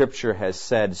 as the Scripture has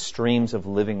said, streams of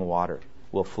living water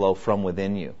will flow from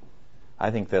within you.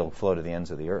 I think they'll flow to the ends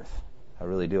of the earth. I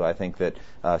really do. I think that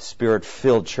a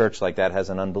Spirit-filled church like that has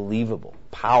an unbelievable,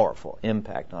 powerful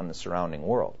impact on the surrounding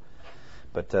world.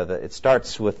 But it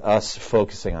starts with us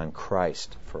focusing on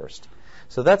Christ first.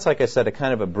 So that's, like I said, a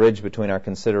kind of a bridge between our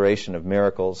consideration of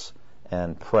miracles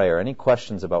and prayer. Any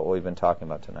questions about what we've been talking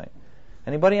about tonight?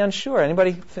 Anybody unsure?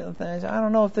 Anybody feel, I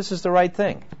don't know if this is the right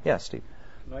thing? Yes, Steve.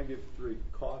 Can I give 3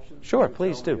 cautions? Sure,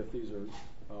 please do. If these are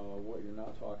what you're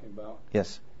not talking about.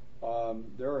 Yes.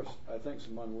 There are, I think,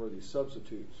 some unworthy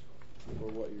substitutes for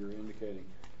what you're indicating.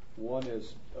 One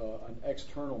is an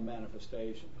external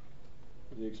manifestation.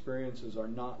 The experiences are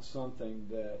not something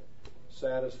that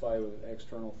satisfy with an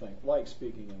external thing, like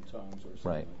speaking in tongues or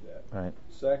something like that. Right.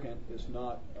 Second, it's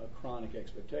not a chronic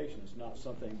expectation. It's not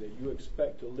something that you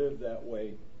expect to live that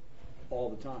way all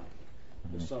the time.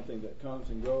 Mm-hmm. It's something that comes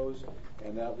and goes,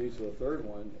 and that leads to the third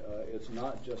one. It's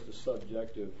not just a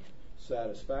subjective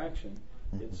satisfaction.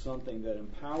 Mm-hmm. It's something that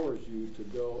empowers you to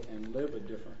go and live a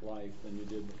different life than you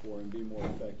did before and be more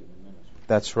effective in ministry.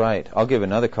 That's right. I'll give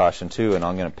another caution, too, and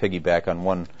I'm going to piggyback on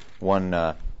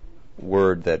one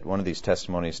word that one of these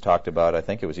testimonies talked about. I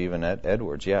think it was even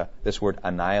Edwards. Yeah, this word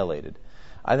annihilated.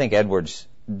 I think Edwards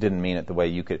didn't mean it the way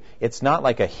you could. It's not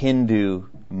like a Hindu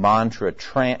mantra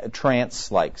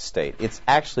trance-like state. It's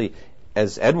actually,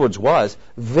 as Edwards was,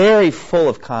 very full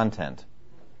of content.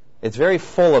 It's very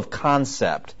full of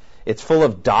concept. It's full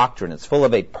of doctrine. It's full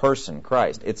of a person,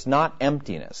 Christ. It's not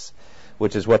emptiness,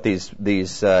 which is what these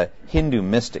Hindu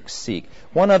mystics seek.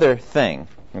 One other thing,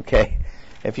 okay?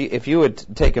 If you would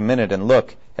take a minute and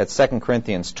look at 2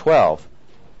 Corinthians 12,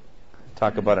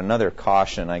 talk about another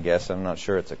caution, I guess. I'm not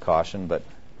sure it's a caution, but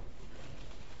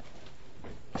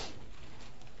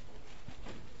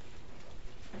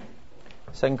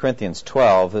 2 Corinthians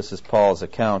 12, this is Paul's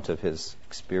account of his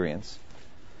experience.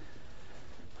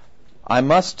 I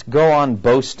must go on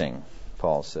boasting,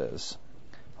 Paul says.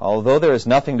 Although there is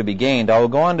nothing to be gained, I will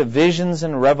go on to visions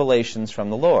and revelations from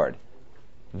the Lord.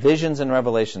 Visions and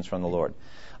revelations from the Lord.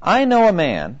 I know a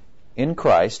man in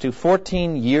Christ who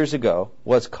 14 years ago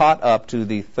was caught up to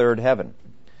the third heaven.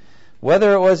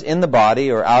 Whether it was in the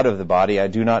body or out of the body, I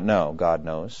do not know. God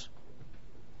knows.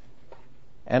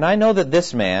 And I know that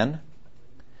this man,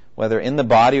 whether in the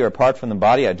body or apart from the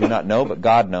body, I do not know, but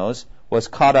God knows, was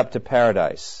caught up to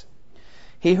paradise.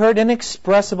 He heard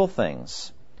inexpressible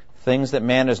things, things that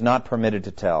man is not permitted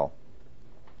to tell.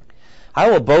 I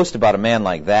will boast about a man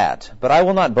like that, but I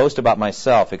will not boast about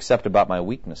myself except about my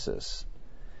weaknesses.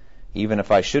 Even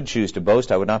if I should choose to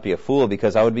boast, I would not be a fool,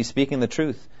 because I would be speaking the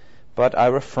truth. But I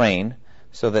refrain,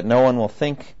 so that no one will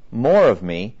think more of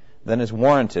me than is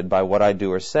warranted by what I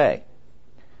do or say.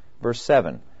 Verse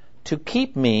 7, to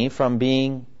keep me from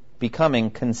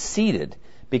becoming conceited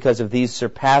because of these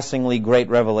surpassingly great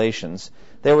revelations,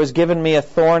 there was given me a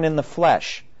thorn in the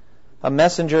flesh, a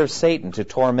messenger of Satan to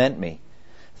torment me.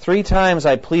 3 times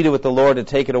I pleaded with the Lord to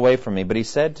take it away from me, but he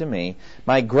said to me,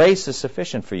 my grace is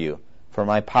sufficient for you, for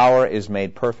my power is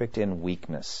made perfect in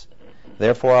weakness.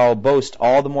 Therefore I will boast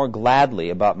all the more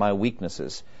gladly about my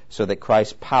weaknesses, so that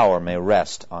Christ's power may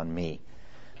rest on me.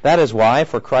 That is why,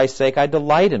 for Christ's sake, I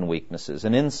delight in weaknesses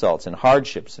and insults and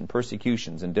hardships and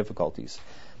persecutions and difficulties.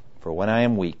 For when I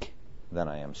am weak, then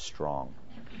I am strong.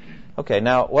 Okay,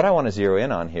 now what I want to zero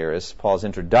in on here is Paul's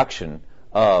introduction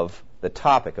of the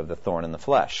topic of the thorn in the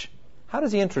flesh. How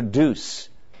does he introduce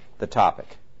the topic?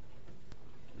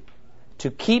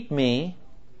 To keep me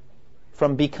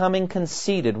from becoming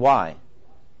conceited. Why?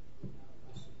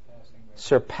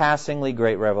 Surpassingly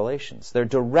great revelations. They're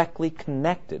directly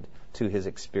connected to his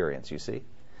experience, you see.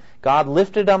 God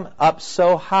lifted him up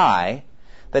so high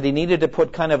that he needed to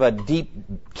put kind of a deep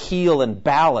keel and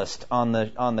ballast on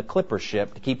the clipper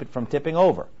ship to keep it from tipping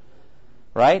over.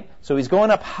 Right? So he's going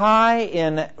up high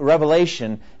in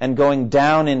revelation and going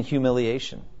down in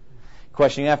humiliation.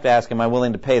 Question you have to ask, am I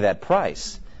willing to pay that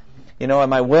price?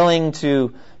 Am I willing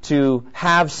to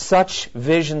have such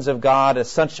visions of God,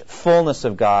 such fullness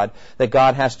of God, that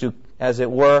God has to, as it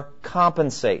were,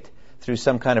 compensate through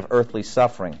some kind of earthly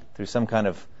suffering, through some kind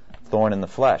of thorn in the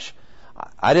flesh?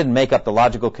 I didn't make up the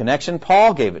logical connection.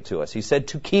 Paul gave it to us. He said,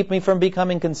 to keep me from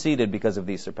becoming conceited because of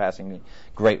these surpassing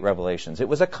great revelations. It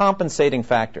was a compensating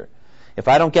factor. If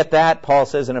I don't get that, Paul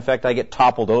says, in effect, I get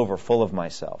toppled over full of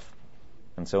myself.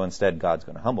 And so instead, God's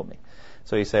going to humble me.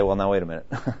 So you say, well, now wait a minute.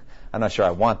 I'm not sure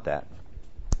I want that.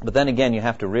 But then again, you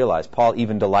have to realize Paul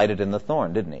even delighted in the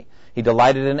thorn, didn't he? He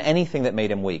delighted in anything that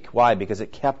made him weak. Why? Because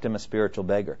it kept him a spiritual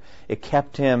beggar. It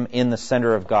kept him in the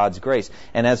center of God's grace.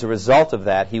 And as a result of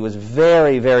that, he was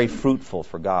very, very fruitful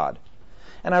for God.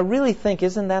 And I really think,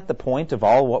 isn't that the point of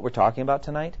all what we're talking about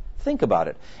tonight? Think about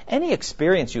it. Any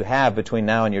experience you have between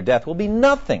now and your death will be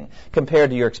nothing compared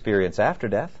to your experience after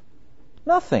death.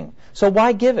 Nothing. So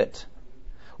why give it?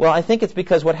 Well, I think it's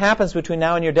because what happens between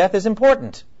now and your death is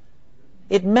important.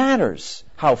 It matters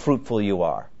how fruitful you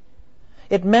are.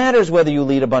 It matters whether you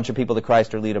lead a bunch of people to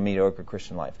Christ or lead a mediocre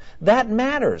Christian life. That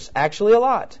matters, actually, a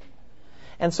lot.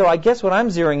 And so I guess what I'm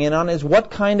zeroing in on is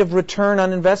what kind of return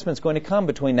on investment is going to come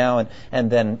between now and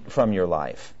then from your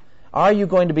life. Are you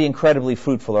going to be incredibly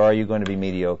fruitful, or are you going to be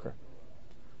mediocre?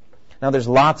 Now, there's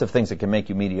lots of things that can make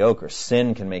you mediocre.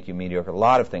 Sin can make you mediocre. A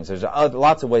lot of things. There's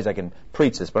lots of ways I can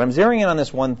preach this. But I'm zeroing in on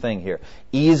this one thing here.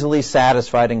 Easily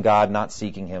satisfied in God, not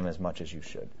seeking Him as much as you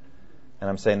should. And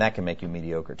I'm saying that can make you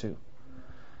mediocre too.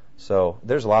 So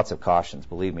there's lots of cautions,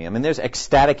 believe me. I mean, there's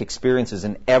ecstatic experiences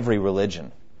in every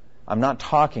religion. I'm not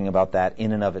talking about that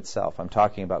in and of itself. I'm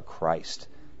talking about Christ,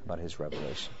 about His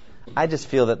revelation. I just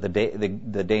feel that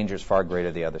the danger is far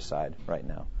greater the other side right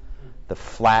now. The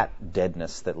flat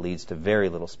deadness that leads to very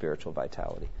little spiritual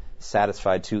vitality.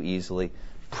 Satisfied too easily,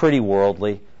 pretty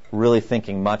worldly, really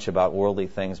thinking much about worldly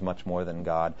things much more than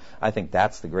God. I think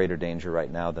that's the greater danger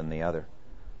right now than the other.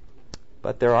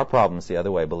 But there are problems the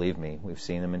other way, believe me. We've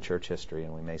seen them in church history,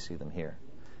 and we may see them here.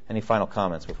 Any final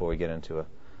comments before we get into a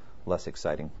less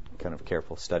exciting, kind of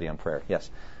careful study on prayer? Yes?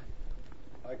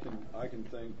 I can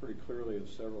think pretty clearly of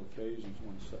several occasions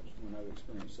when I've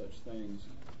experienced such things.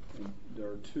 And there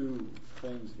are two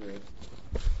things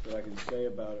that I can say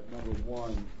about it. Number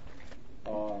one,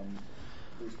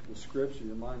 the Scripture.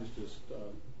 Your mind is just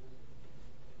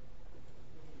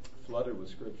flooded with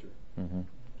Scripture. Mm-hmm.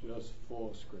 Just full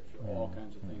of Scripture. All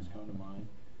kinds of things come to mind.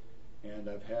 And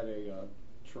I've had a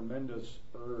tremendous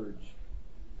urge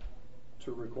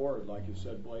to record, like you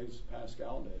said, Blaise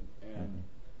Pascal did. And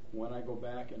when I go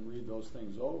back and read those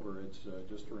things over, it's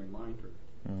just a reminder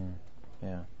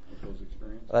of those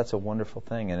experiences. That's a wonderful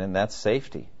thing, and that's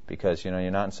safety, because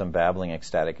you're not in some babbling,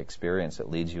 ecstatic experience that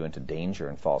leads you into danger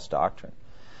and false doctrine.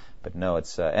 But no,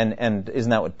 it's and isn't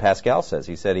that what Pascal says?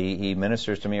 He said he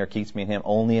ministers to me or keeps me in Him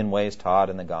only in ways taught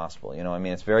in the gospel.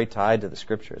 It's very tied to the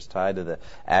Scripture. It's tied to the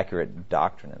accurate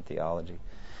doctrine and theology.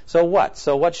 So what?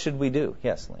 So what should we do?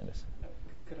 Yes, Landis.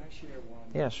 Could I share one?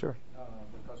 Yeah, sure.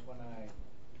 Because when I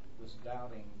was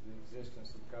doubting the existence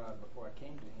of God before I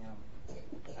came to Him,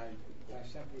 I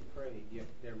simply prayed, if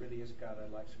there really is God,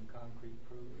 I'd like some concrete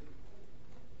proof.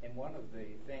 And one of the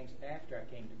things after I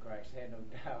came to Christ, I had no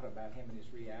doubt about Him and His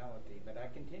reality, but I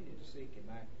continued to seek Him.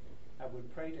 I would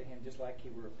pray to Him just like He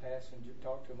were a passenger,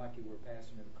 talk to Him like He were a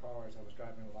passenger in the car as I was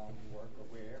driving along to work or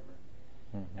wherever.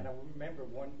 Mm-hmm. And I remember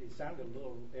it sounded a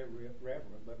little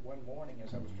irreverent, but one morning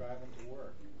as I was driving to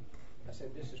work, I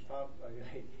said, this is probably,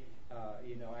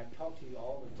 I talk to you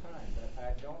all the time, but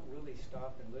I don't really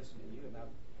stop and listen to you, and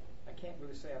I can't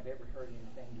really say I've ever heard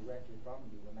anything directly from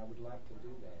you, and I would like to do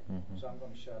that. Mm-hmm. So I'm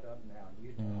going to shut up now, and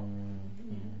you talk.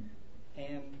 Mm-hmm.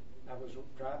 And I was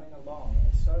driving along, and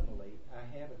suddenly I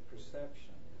had a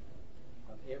perception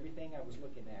of everything I was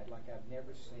looking at like I've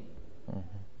never seen.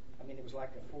 Mm-hmm. I mean, it was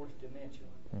like a fourth dimension.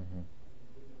 Mm-hmm.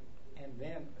 And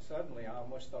then suddenly I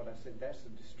almost thought, I said, that's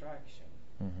a distraction.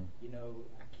 Mm-hmm.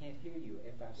 I can't hear you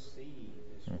if I see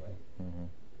this way. Mm-hmm.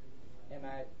 And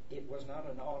it was not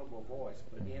an audible voice,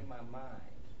 but in my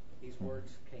mind, these words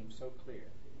came so clear.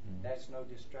 That's no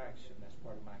distraction. That's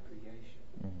part of my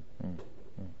creation.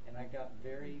 And I got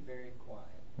very, very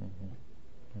quiet.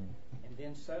 And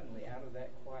then suddenly, out of that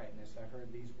quietness, I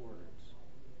heard these words.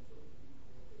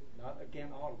 Not, again,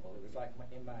 audible. It was like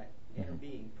in my inner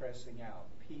being pressing out,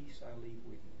 peace I leave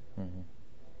with you.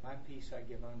 My peace I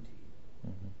give unto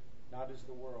you. Not as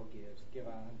the world gives, give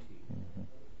I unto you.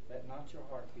 Let not your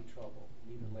heart be troubled,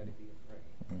 neither let it be afraid.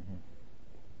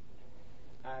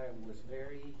 I was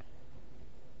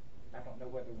I don't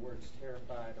know whether the word's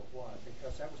terrified or what,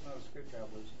 because that was not a scripture I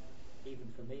was even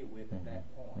familiar with at that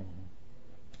point.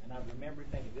 And I remember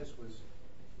thinking, this was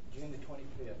June the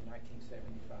 25th,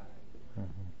 1975.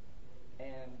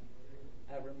 And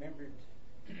I remembered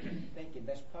thinking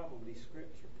that's probably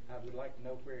Scripture. I would like to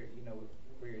know where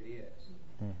it is.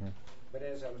 Mm-hmm. But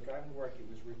as I was driving to work, it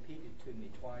was repeated to me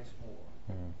twice more.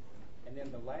 Mm-hmm. And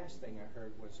then the last thing I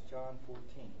heard was John 14.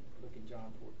 Look in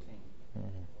John 14.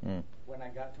 Mm-hmm. When I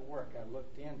got to work, I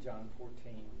looked in John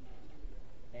 14,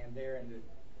 and there in the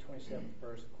 27th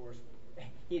verse, of course,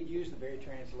 he had used the very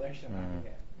translation I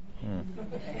had.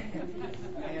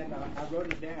 And I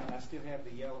wrote it down. I still have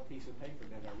the yellow piece of paper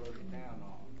that I wrote it down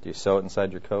on. Do you sew it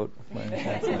inside your coat?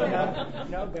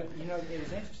 No, but it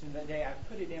was interesting that day. I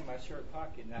put it in my shirt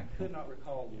pocket, and I could not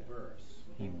recall the verse.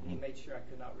 He made sure I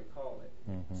could not recall it,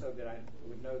 so that I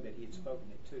would know that he had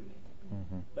spoken it to me.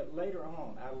 Mm-hmm. But later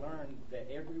on, I learned that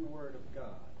every word of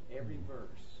God, every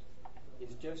verse,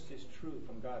 is just as true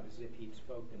from God as if he'd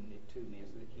spoken it to me,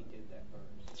 as if he did that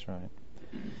verse. That's right.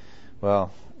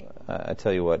 Well, I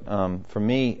tell you what, for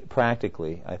me,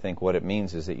 practically, I think what it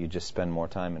means is that you just spend more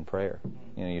time in prayer.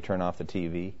 You know, you turn off the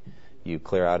TV, you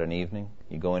clear out an evening,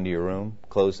 you go into your room,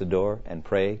 close the door, and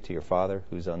pray to your Father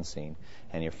who's unseen.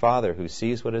 And your Father who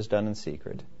sees what is done in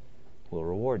secret will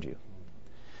reward you.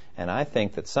 And I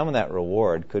think that some of that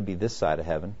reward could be this side of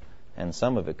heaven, and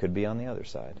some of it could be on the other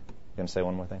side. You going to say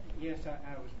one more thing? Yes,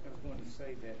 I was going to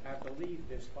say that I believe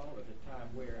this fall at a time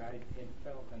where I had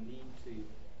felt a need to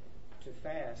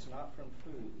fast, not from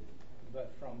food,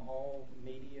 but from all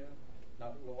media,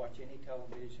 not watch any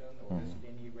television or listen to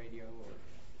any radio or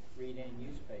read any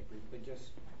newspapers, but just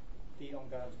feed on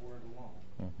God's Word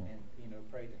alone and,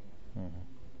 pray to Him.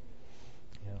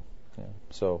 Yeah.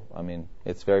 So, I mean,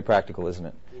 it's very practical, isn't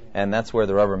it? Yeah. And that's where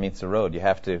the rubber meets the road. You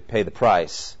have to pay the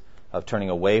price of turning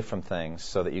away from things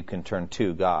so that you can turn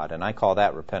to God. And I call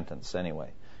that repentance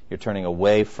anyway. You're turning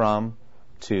away from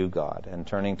to God and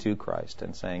turning to Christ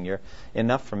and saying, you're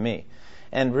enough for me.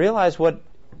 And realize what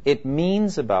it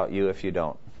means about you if you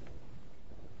don't.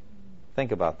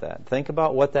 Think about that. Think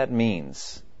about what that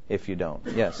means if you don't.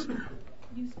 Yes?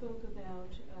 You spoke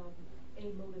about a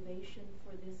motivation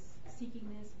for this, seeking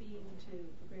this being to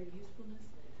greater usefulness.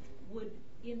 Would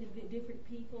different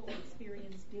people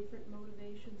experience different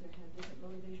motivations or have different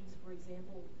motivations? For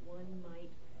example, one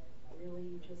might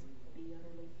really just be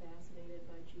utterly fascinated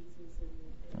by Jesus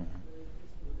and really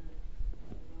just want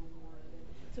to know more of it.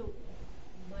 So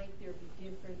might there be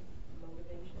different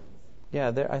motivations?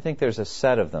 Yeah, I think there's a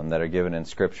set of them that are given in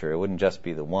Scripture. It wouldn't just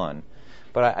be the one.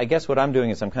 But I guess what I'm doing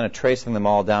is I'm kind of tracing them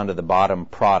all down to the bottom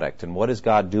product. And what is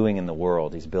God doing in the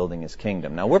world? He's building His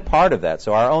kingdom. Now, we're part of that,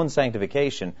 so our own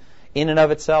sanctification in and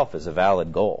of itself is a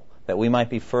valid goal, that we might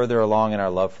be further along in our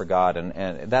love for God,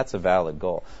 and that's a valid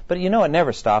goal. But it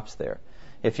never stops there.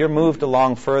 If you're moved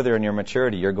along further in your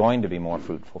maturity, you're going to be more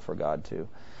fruitful for God too.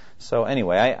 So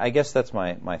anyway, I guess that's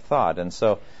my thought. And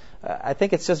so I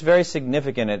think it's just very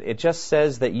significant. It just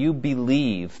says that you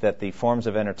believe that the forms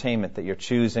of entertainment that you're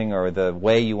choosing or the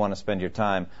way you want to spend your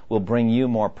time will bring you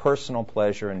more personal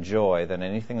pleasure and joy than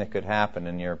anything that could happen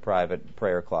in your private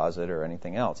prayer closet or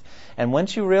anything else. And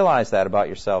once you realize that about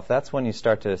yourself, that's when you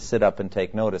start to sit up and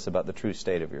take notice about the true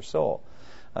state of your soul.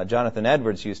 Jonathan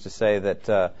Edwards used to say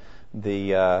that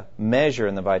the measure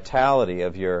and the vitality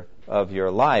of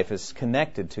your life is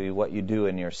connected to what you do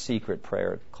in your secret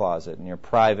prayer closet and your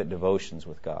private devotions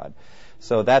with God.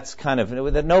 So that's kind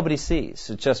of that nobody sees.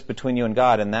 It's just between you and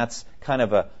God, and that's kind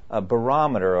of a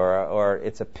barometer or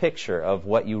it's a picture of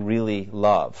what you really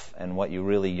love and what you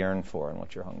really yearn for and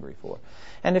what you're hungry for.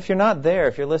 And if you're not there,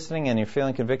 if you're listening and you're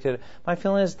feeling convicted, my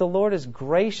feeling is the Lord is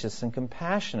gracious and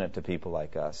compassionate to people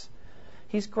like us.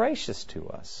 He's gracious to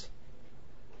us.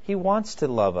 He wants to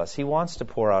love us. He wants to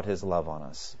pour out His love on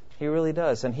us. He really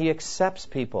does. And He accepts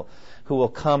people who will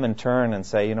come and turn and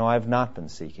say, I've not been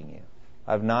seeking you.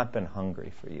 I've not been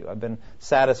hungry for you. I've been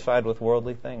satisfied with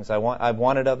worldly things. I've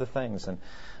wanted other things. And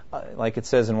like it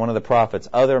says in one of the prophets,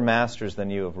 other masters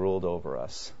than you have ruled over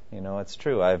us. It's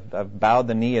true. I've bowed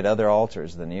the knee at other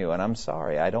altars than you. And I'm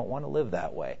sorry. I don't want to live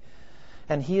that way.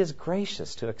 And He is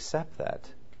gracious to accept that,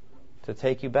 to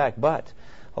take you back. But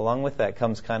along with that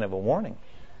comes kind of a warning.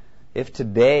 If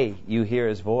today you hear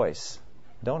His voice,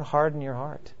 don't harden your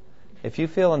heart. If you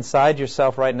feel inside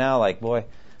yourself right now like, boy,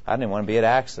 I didn't want to be at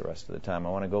Acts the rest of the time. I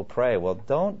want to go pray. Well,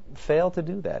 don't fail to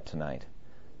do that tonight.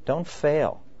 Don't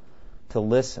fail to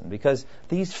listen, because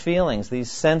these feelings, these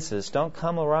senses don't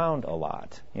come around a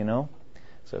lot,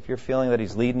 So if you're feeling that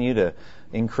He's leading you to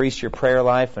increase your prayer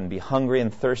life and be hungry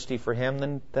and thirsty for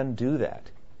Him, then do that.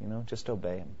 Just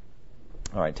obey Him.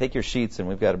 All right, take your sheets, and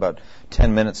we've got about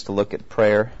 10 minutes to look at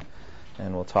prayer,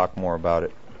 and we'll talk more about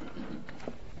it.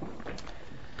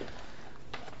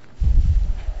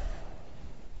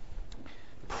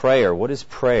 Prayer. What is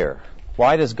prayer?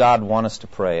 Why does God want us to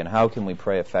pray, and how can we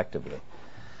pray effectively?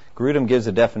 Grudem gives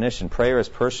a definition. Prayer is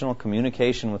personal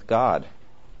communication with God.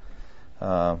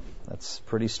 That's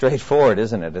pretty straightforward,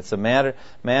 isn't it? It's a manner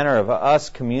of us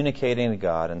communicating to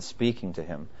God and speaking to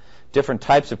Him. Different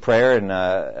types of prayer, and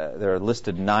there are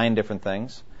listed 9 different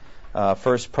things.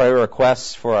 First, prayer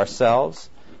requests for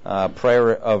ourselves. Prayer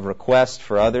of request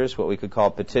for others, what we could call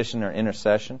petition or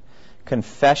intercession.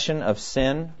 Confession of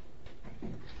sin.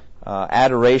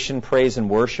 Adoration, praise, and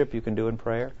worship you can do in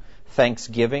prayer.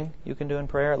 Thanksgiving you can do in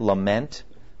prayer. Lament.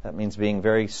 That means being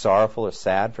very sorrowful or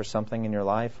sad for something in your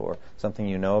life or something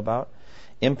you know about.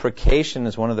 Imprecation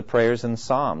is one of the prayers in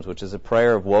Psalms, which is a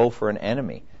prayer of woe for an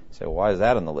enemy. You say, well, why is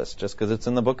that on the list? Just because it's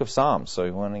in the book of Psalms, so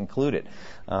you want to include it.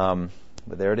 But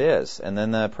there it is. And then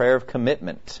the prayer of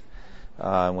commitment,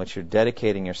 in which you're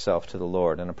dedicating yourself to the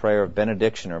Lord, and a prayer of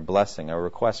benediction or blessing, a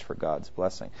request for God's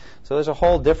blessing. So there's a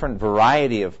whole different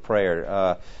variety of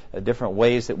prayer, different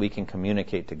ways that we can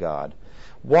communicate to God.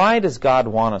 Why does God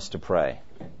want us to pray?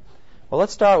 Well,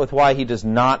 let's start with why He does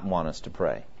not want us to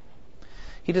pray.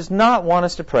 He does not want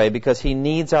us to pray because He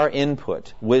needs our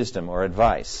input, wisdom, or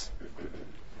advice.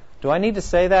 Do I need to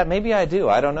say that? Maybe I do.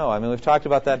 I don't know. I mean, we've talked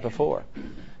about that before.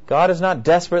 God is not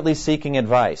desperately seeking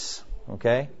advice,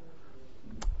 okay?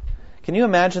 Can you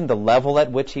imagine the level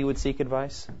at which He would seek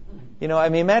advice? You know, I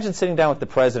mean, imagine sitting down with the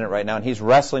President right now and he's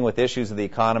wrestling with issues of the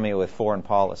economy, with foreign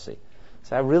policy.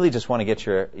 So I really just want to get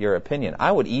your opinion.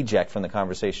 I would eject from the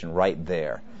conversation right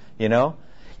there. You know,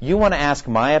 you want to ask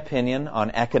my opinion on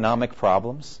economic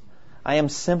problems? I am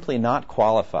simply not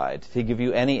qualified to give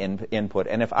you any input.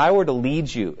 And if I were to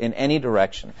lead you in any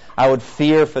direction, I would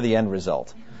fear for the end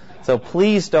result. So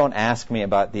please don't ask me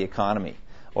about the economy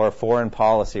or foreign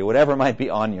policy or whatever might be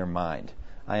on your mind.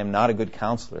 I am not a good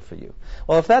counselor for you.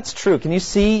 Well, if that's true, can you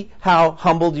see how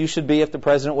humbled you should be if the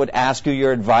President would ask you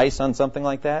your advice on something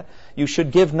like that? You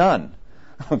should give none.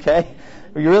 Okay?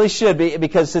 You really should be,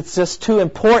 because it's just too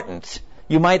important.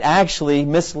 You might actually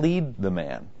mislead the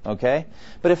man, okay?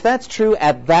 But if that's true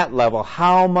at that level,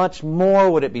 how much more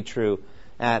would it be true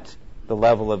at the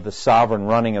level of the sovereign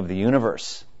running of the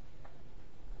universe?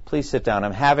 Please sit down.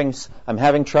 I'm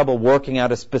having trouble working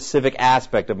out a specific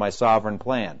aspect of my sovereign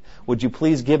plan. Would you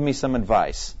please give me some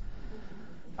advice?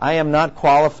 I am not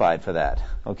qualified for that,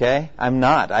 okay? I'm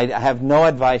not. I have no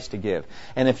advice to give.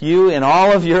 And if you, in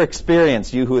all of your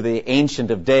experience, you who are the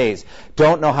ancient of days,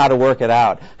 don't know how to work it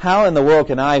out, how in the world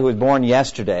can I, who was born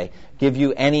yesterday, give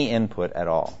you any input at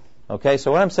all? Okay,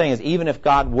 so what I'm saying is, even if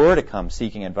God were to come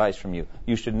seeking advice from you,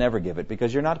 you should never give it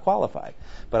because you're not qualified.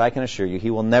 But I can assure you,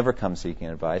 He will never come seeking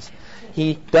advice.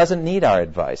 He doesn't need our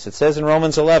advice. It says in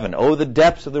Romans 11, "Oh, the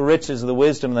depths of the riches of the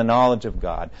wisdom and the knowledge of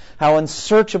God! How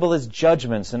unsearchable His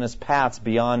judgments and His paths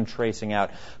beyond tracing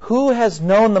out! Who has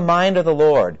known the mind of the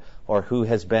Lord, or who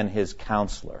has been His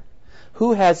counselor?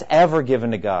 Who has ever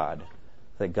given to God,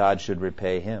 that God should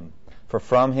repay him? For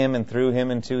from Him and through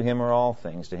Him and to Him are all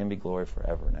things. To Him be glory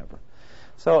forever and ever."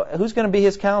 So who's going to be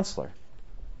His counselor?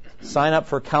 Sign up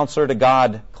for Counselor to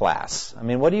God class. I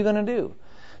mean, what are you going to do?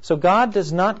 So God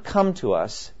does not come to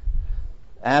us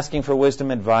asking for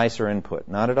wisdom, advice, or input.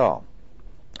 Not at all.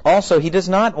 Also, He does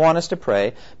not want us to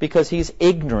pray because He's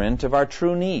ignorant of our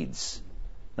true needs.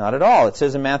 Not at all. It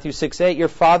says in Matthew 6:8, "Your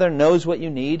Father knows what you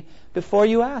need before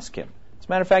you ask Him." As a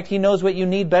matter of fact, He knows what you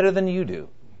need better than you do.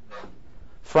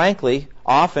 Frankly,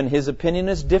 often His opinion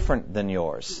is different than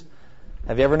yours.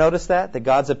 Have you ever noticed that? That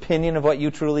God's opinion of what you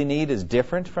truly need is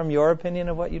different from your opinion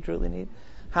of what you truly need?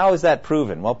 How is that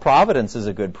proven? Well, providence is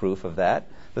a good proof of that.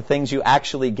 The things you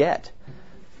actually get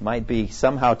might be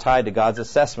somehow tied to God's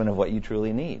assessment of what you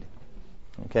truly need.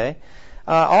 Okay?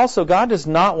 Also, God does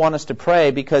not want us to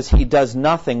pray because He does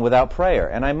nothing without prayer.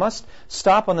 And I must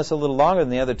stop on this a little longer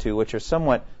than the other two, which are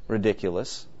somewhat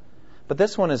ridiculous. But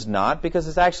this one is not, because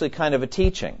it's actually kind of a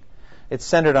teaching. It's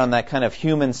centered on that kind of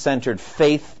human-centered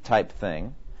faith type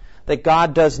thing, that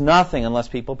God does nothing unless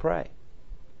people pray.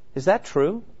 Is that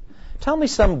true? Tell me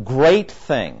some great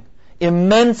thing,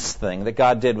 immense thing that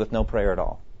God did with no prayer at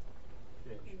all.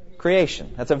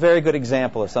 Creation. That's a very good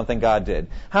example of something God did.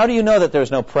 How do you know that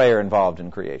there's no prayer involved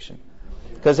in creation?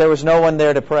 Because there was no one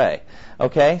there to pray.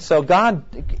 Okay? So God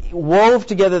wove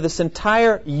together this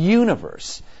entire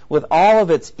universe with all of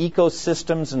its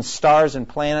ecosystems and stars and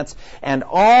planets, and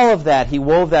all of that, He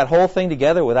wove that whole thing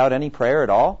together without any prayer at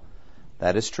all?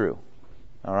 That is true.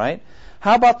 All right?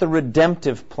 How about the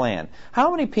redemptive plan?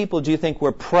 How many people do you think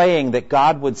were praying that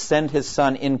God would send His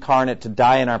Son incarnate to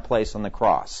die in our place on the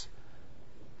cross?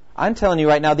 I'm telling you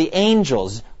right now, the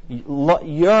angels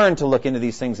yearned to look into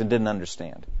these things and didn't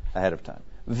understand ahead of time.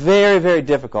 Very, very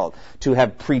difficult to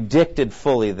have predicted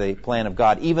fully the plan of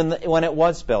God, even when it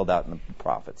was spelled out in the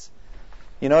prophets.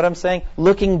 You know what I'm saying?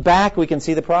 Looking back, we can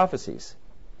see the prophecies.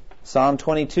 Psalm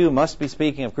 22 must be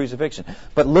speaking of crucifixion.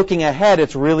 But looking ahead,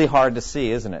 it's really hard to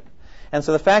see, isn't it? And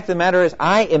so the fact of the matter is,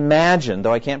 I imagine,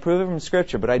 though I can't prove it from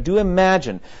Scripture, but I do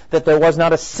imagine that there was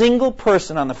not a single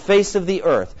person on the face of the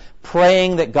earth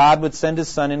praying that God would send His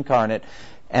Son incarnate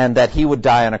and that He would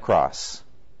die on a cross,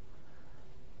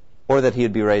 or that He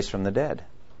would be raised from the dead.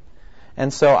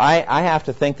 And so I have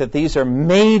to think that these are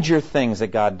major things that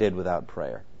God did without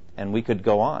prayer. And we could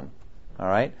go on. All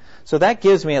right? So that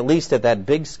gives me, at least at that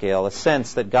big scale, a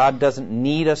sense that God doesn't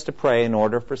need us to pray in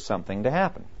order for something to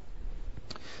happen.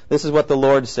 This is what the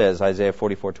Lord says, Isaiah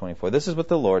 44:24. This is what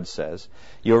the Lord says,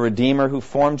 your Redeemer who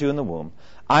formed you in the womb.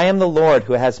 I am the Lord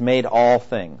who has made all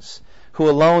things, who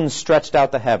alone stretched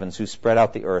out the heavens, who spread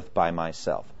out the earth by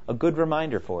myself. A good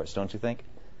reminder for us, don't you think?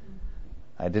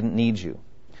 I didn't need you.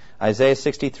 Isaiah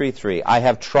 63:3. I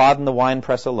have trodden the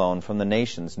winepress alone. From the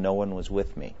nations no one was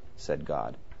with me, said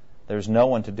God. There's no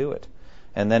one to do it.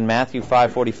 And then Matthew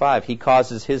 5:45. He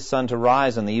causes His sun to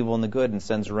rise on the evil and the good and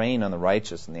sends rain on the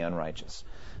righteous and the unrighteous.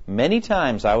 Many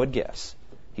times, I would guess,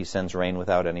 He sends rain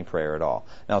without any prayer at all.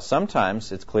 Now,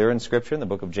 sometimes it's clear in Scripture, in the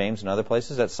book of James and other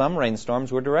places, that some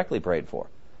rainstorms were directly prayed for.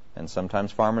 And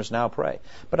sometimes farmers now pray.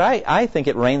 But I think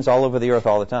it rains all over the earth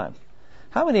all the time.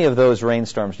 How many of those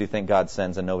rainstorms do you think God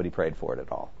sends and nobody prayed for it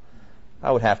at all?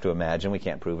 I would have to imagine, we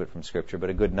can't prove it from Scripture, but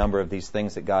a good number of these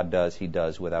things that God does, He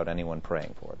does without anyone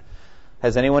praying for it.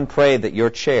 Has anyone prayed that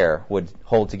your chair would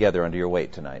hold together under your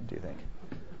weight tonight, do you think?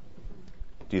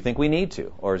 Do you think we need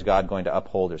to? Or is God going to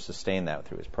uphold or sustain that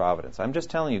through His providence? I'm just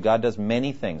telling you, God does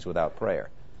many things without prayer.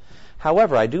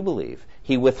 However, I do believe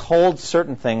He withholds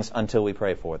certain things until we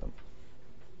pray for them.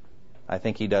 I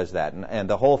think He does that. And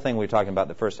the whole thing we're talking about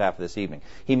the first half of this evening,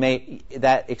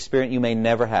 that experience, you may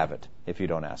never have it if you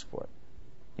don't ask for it.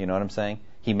 You know what I'm saying?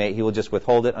 He will just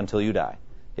withhold it until you die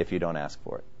if you don't ask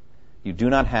for it. You do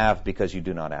not have because you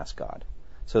do not ask God.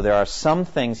 So there are some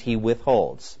things He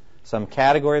withholds, some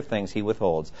category of things He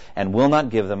withholds, and will not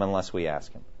give them unless we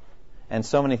ask Him. And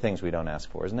so many things we don't ask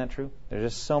for. Isn't that true?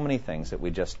 There's just so many things that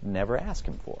we just never ask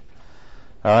Him for.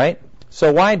 All right?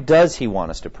 So why does He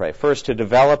want us to pray? First, to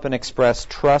develop and express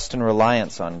trust and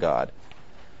reliance on God,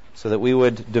 so that we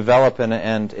would develop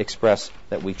and express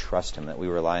that we trust Him, that we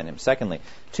rely on Him. Secondly,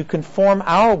 to conform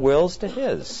our wills to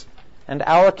His and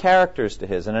our characters to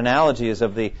His. An analogy is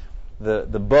of the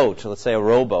boat, let's say a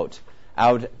rowboat,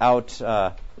 out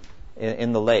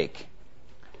in the lake.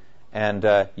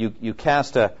 And you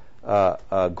cast a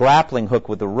grappling hook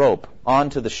with a rope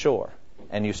onto the shore,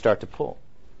 and you start to pull.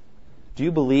 Do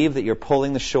you believe that you're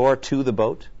pulling the shore to the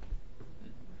boat?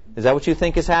 Is that what you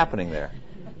think is happening there?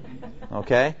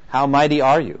 Okay? How mighty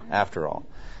are you, after all?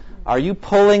 Are you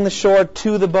pulling the shore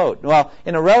to the boat? Well,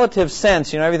 in a relative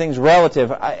sense, everything's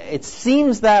relative. It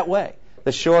seems that way.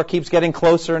 The shore keeps getting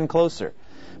closer and closer.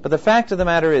 But the fact of the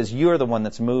matter is, you're the one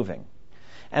that's moving.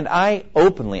 And I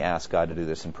openly ask God to do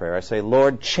this in prayer. I say,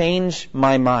 Lord, change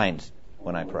my mind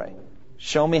when I pray.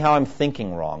 Show me how I'm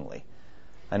thinking wrongly.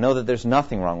 I know that there's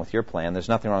nothing wrong with your plan. There's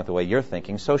nothing wrong with the way you're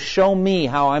thinking. So show me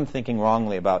how I'm thinking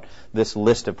wrongly about this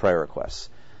list of prayer requests.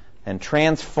 And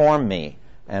transform me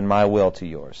and my will to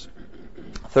yours.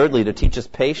 Thirdly, to teach us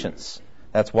patience.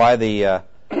 That's why the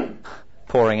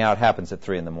pouring out happens at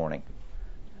 3 a.m,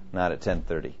 not at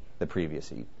 10:30, the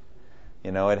previous eve.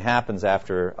 It happens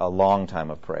after a long time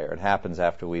of prayer. It happens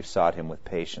after we've sought Him with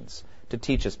patience. To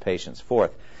teach us patience.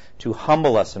 Fourth, to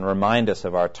humble us and remind us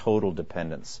of our total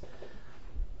dependence.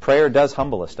 Prayer does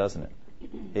humble us, doesn't it?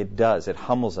 It does. It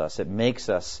humbles us. It makes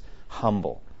us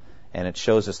humble. And it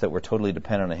shows us that we're totally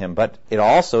dependent on Him. But it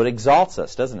exalts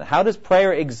us, doesn't it? How does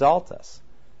prayer exalt us?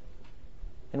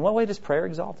 In what way does prayer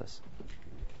exalt us?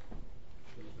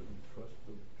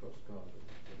 Trust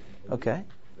God. Okay.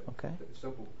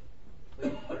 Simple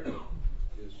thing of prayer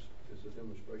is a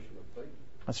demonstration of faith.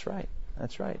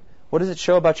 That's right. What does it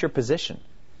show about your position?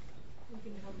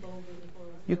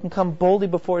 You can come boldly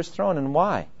before His throne. And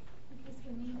why?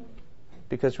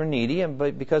 Because we're needy,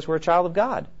 and because we're a child of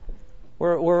God.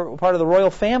 We're part of the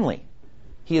royal family.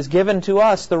 He has given to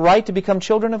us the right to become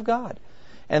children of God.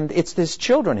 And it's His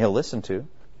children He'll listen to.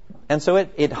 And so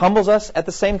it humbles us at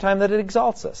the same time that it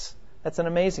exalts us. That's an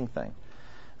amazing thing.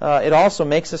 It also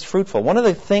makes us fruitful. One of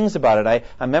the things about it,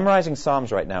 I'm memorizing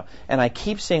Psalms right now, and I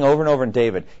keep seeing over and over in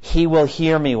David, He will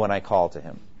hear me when I call to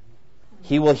Him.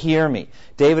 He will hear me.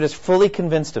 David is fully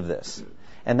convinced of this.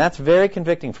 And that's very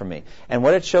convicting for me. And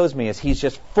what it shows me is he's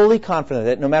just fully confident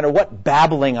that no matter what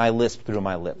babbling I lisp through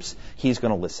my lips, He's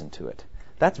going to listen to it.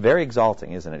 That's very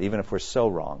exalting, isn't it? Even if we're so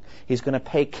wrong. He's going to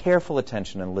pay careful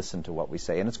attention and listen to what we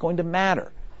say. And it's going to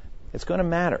matter. It's going to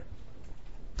matter.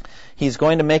 He's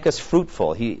going to make us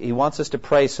fruitful. He wants us to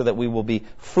pray so that we will be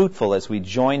fruitful as we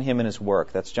join Him in His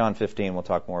work. That's John 15. We'll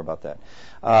talk more about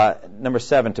that. Number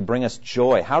 7, to bring us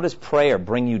joy. How does prayer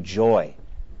bring you joy?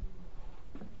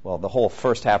 Well, the whole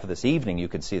first half of this evening, you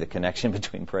could see the connection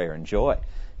between prayer and joy.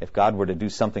 If God were to do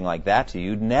something like that to you,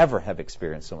 you'd never have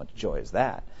experienced so much joy as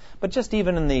that. But just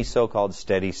even in the so-called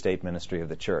steady state ministry of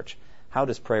the church, how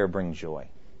does prayer bring joy?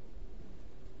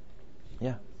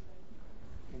 Yeah.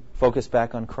 Focus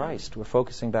back on Christ. We're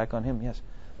focusing back on Him, yes.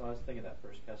 Well, I was thinking that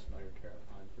First Thessalonians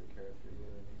line for care for you,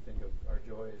 and you think of our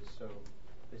joy is so,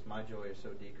 at least my joy is so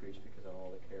decreased because of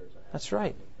all the cares I have. That's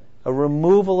right. A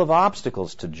removal of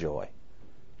obstacles to joy.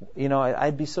 You know,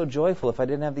 I'd be so joyful if I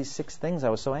didn't have these 6 things I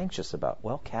was so anxious about.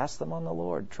 Well, cast them on the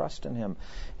Lord, trust in Him,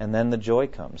 and then the joy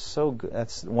comes. So good.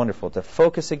 That's wonderful, to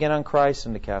focus again on Christ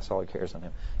and to cast all our cares on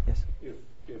Him. Yes?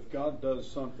 If God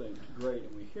does something great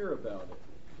and we hear about it,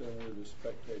 then we're the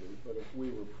spectators. But if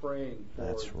we were praying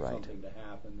for something to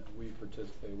happen, that we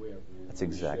participate, we have That's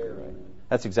exactly share right. in it.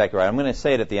 That's exactly right. I'm going to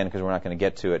say it at the end because we're not going to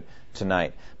get to it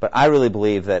tonight. But I really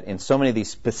believe that in so many of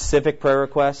these specific prayer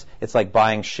requests, it's like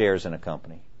buying shares in a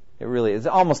company. It really is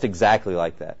almost exactly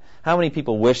like that. How many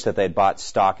people wish that they'd bought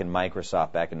stock in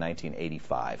Microsoft back in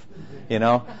 1985? You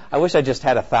know, I wish I just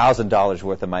had $1,000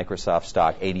 worth of Microsoft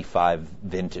stock, 85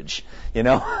 vintage. You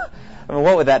know, I mean,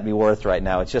 what would that be worth right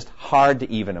now? It's just hard to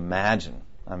even imagine.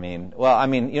 I mean,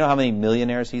 you know how many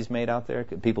millionaires he's made out there?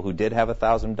 People who did have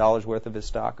 $1,000 worth of his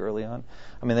stock early on.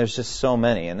 I mean, there's just so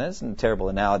many, and that's a terrible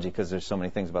analogy because there's so many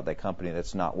things about that company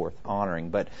that's not worth honoring.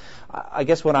 But I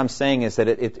guess what I'm saying is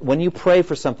that when you pray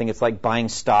for something, it's like buying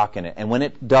stock in it, and when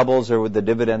it doubles or the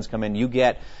dividends come in, you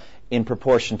get in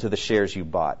proportion to the shares you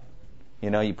bought. You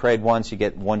know, you prayed once, you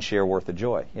get 1 share worth of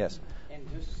joy. Yes. And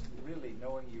just really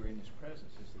knowing you're in His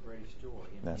presence is the greatest joy.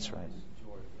 That's right. Joy.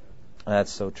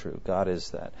 That's so true. God is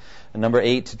that. And number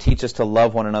 8, to teach us to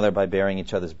love one another by bearing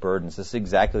each other's burdens. This is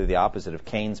exactly the opposite of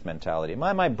Cain's mentality. Am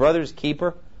I my brother's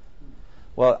keeper?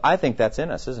 Well, I think that's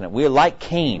in us, isn't it? We're like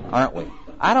Cain, aren't we?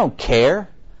 I don't care.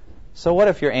 So what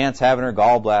if your aunt's having her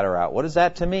gallbladder out? What is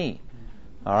that to me?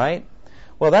 All right?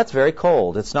 Well, that's very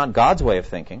cold. It's not God's way of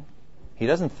thinking. He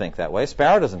doesn't think that way. A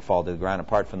sparrow doesn't fall to the ground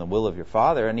apart from the will of your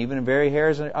Father, and even very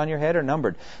hairs on your head are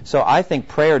numbered. So I think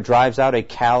prayer drives out a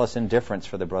callous indifference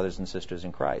for the brothers and sisters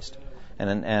in Christ,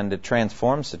 and it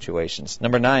transforms situations.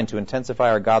 Number 9, to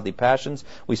intensify our godly passions.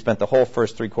 We spent the whole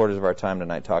first 3/4 of our time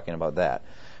tonight talking about that.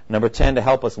 Number 10, to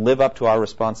help us live up to our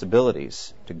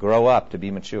responsibilities, to grow up, to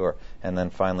be mature, and then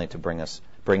finally to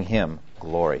bring Him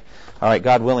glory. All right,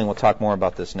 God willing, we'll talk more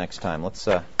about this next time. Let's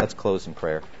close in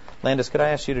prayer. Landis, could I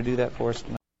ask you to do that for us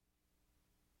tonight?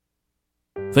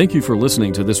 Thank you for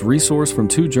listening to this resource from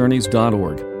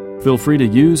twojourneys.org. Feel free to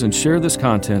use and share this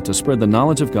content to spread the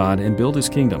knowledge of God and build His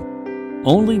kingdom.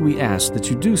 Only we ask that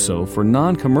you do so for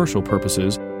non-commercial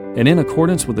purposes and in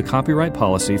accordance with the copyright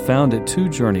policy found at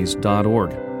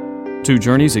twojourneys.org. Two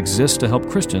Journeys exists to help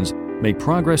Christians make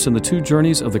progress in the 2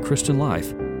 journeys of the Christian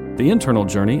life, the internal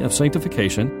journey of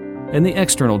sanctification and the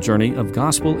external journey of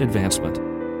gospel advancement.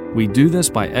 We do this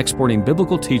by exporting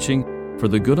biblical teaching for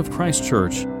the good of Christ's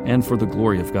church and for the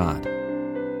glory of God.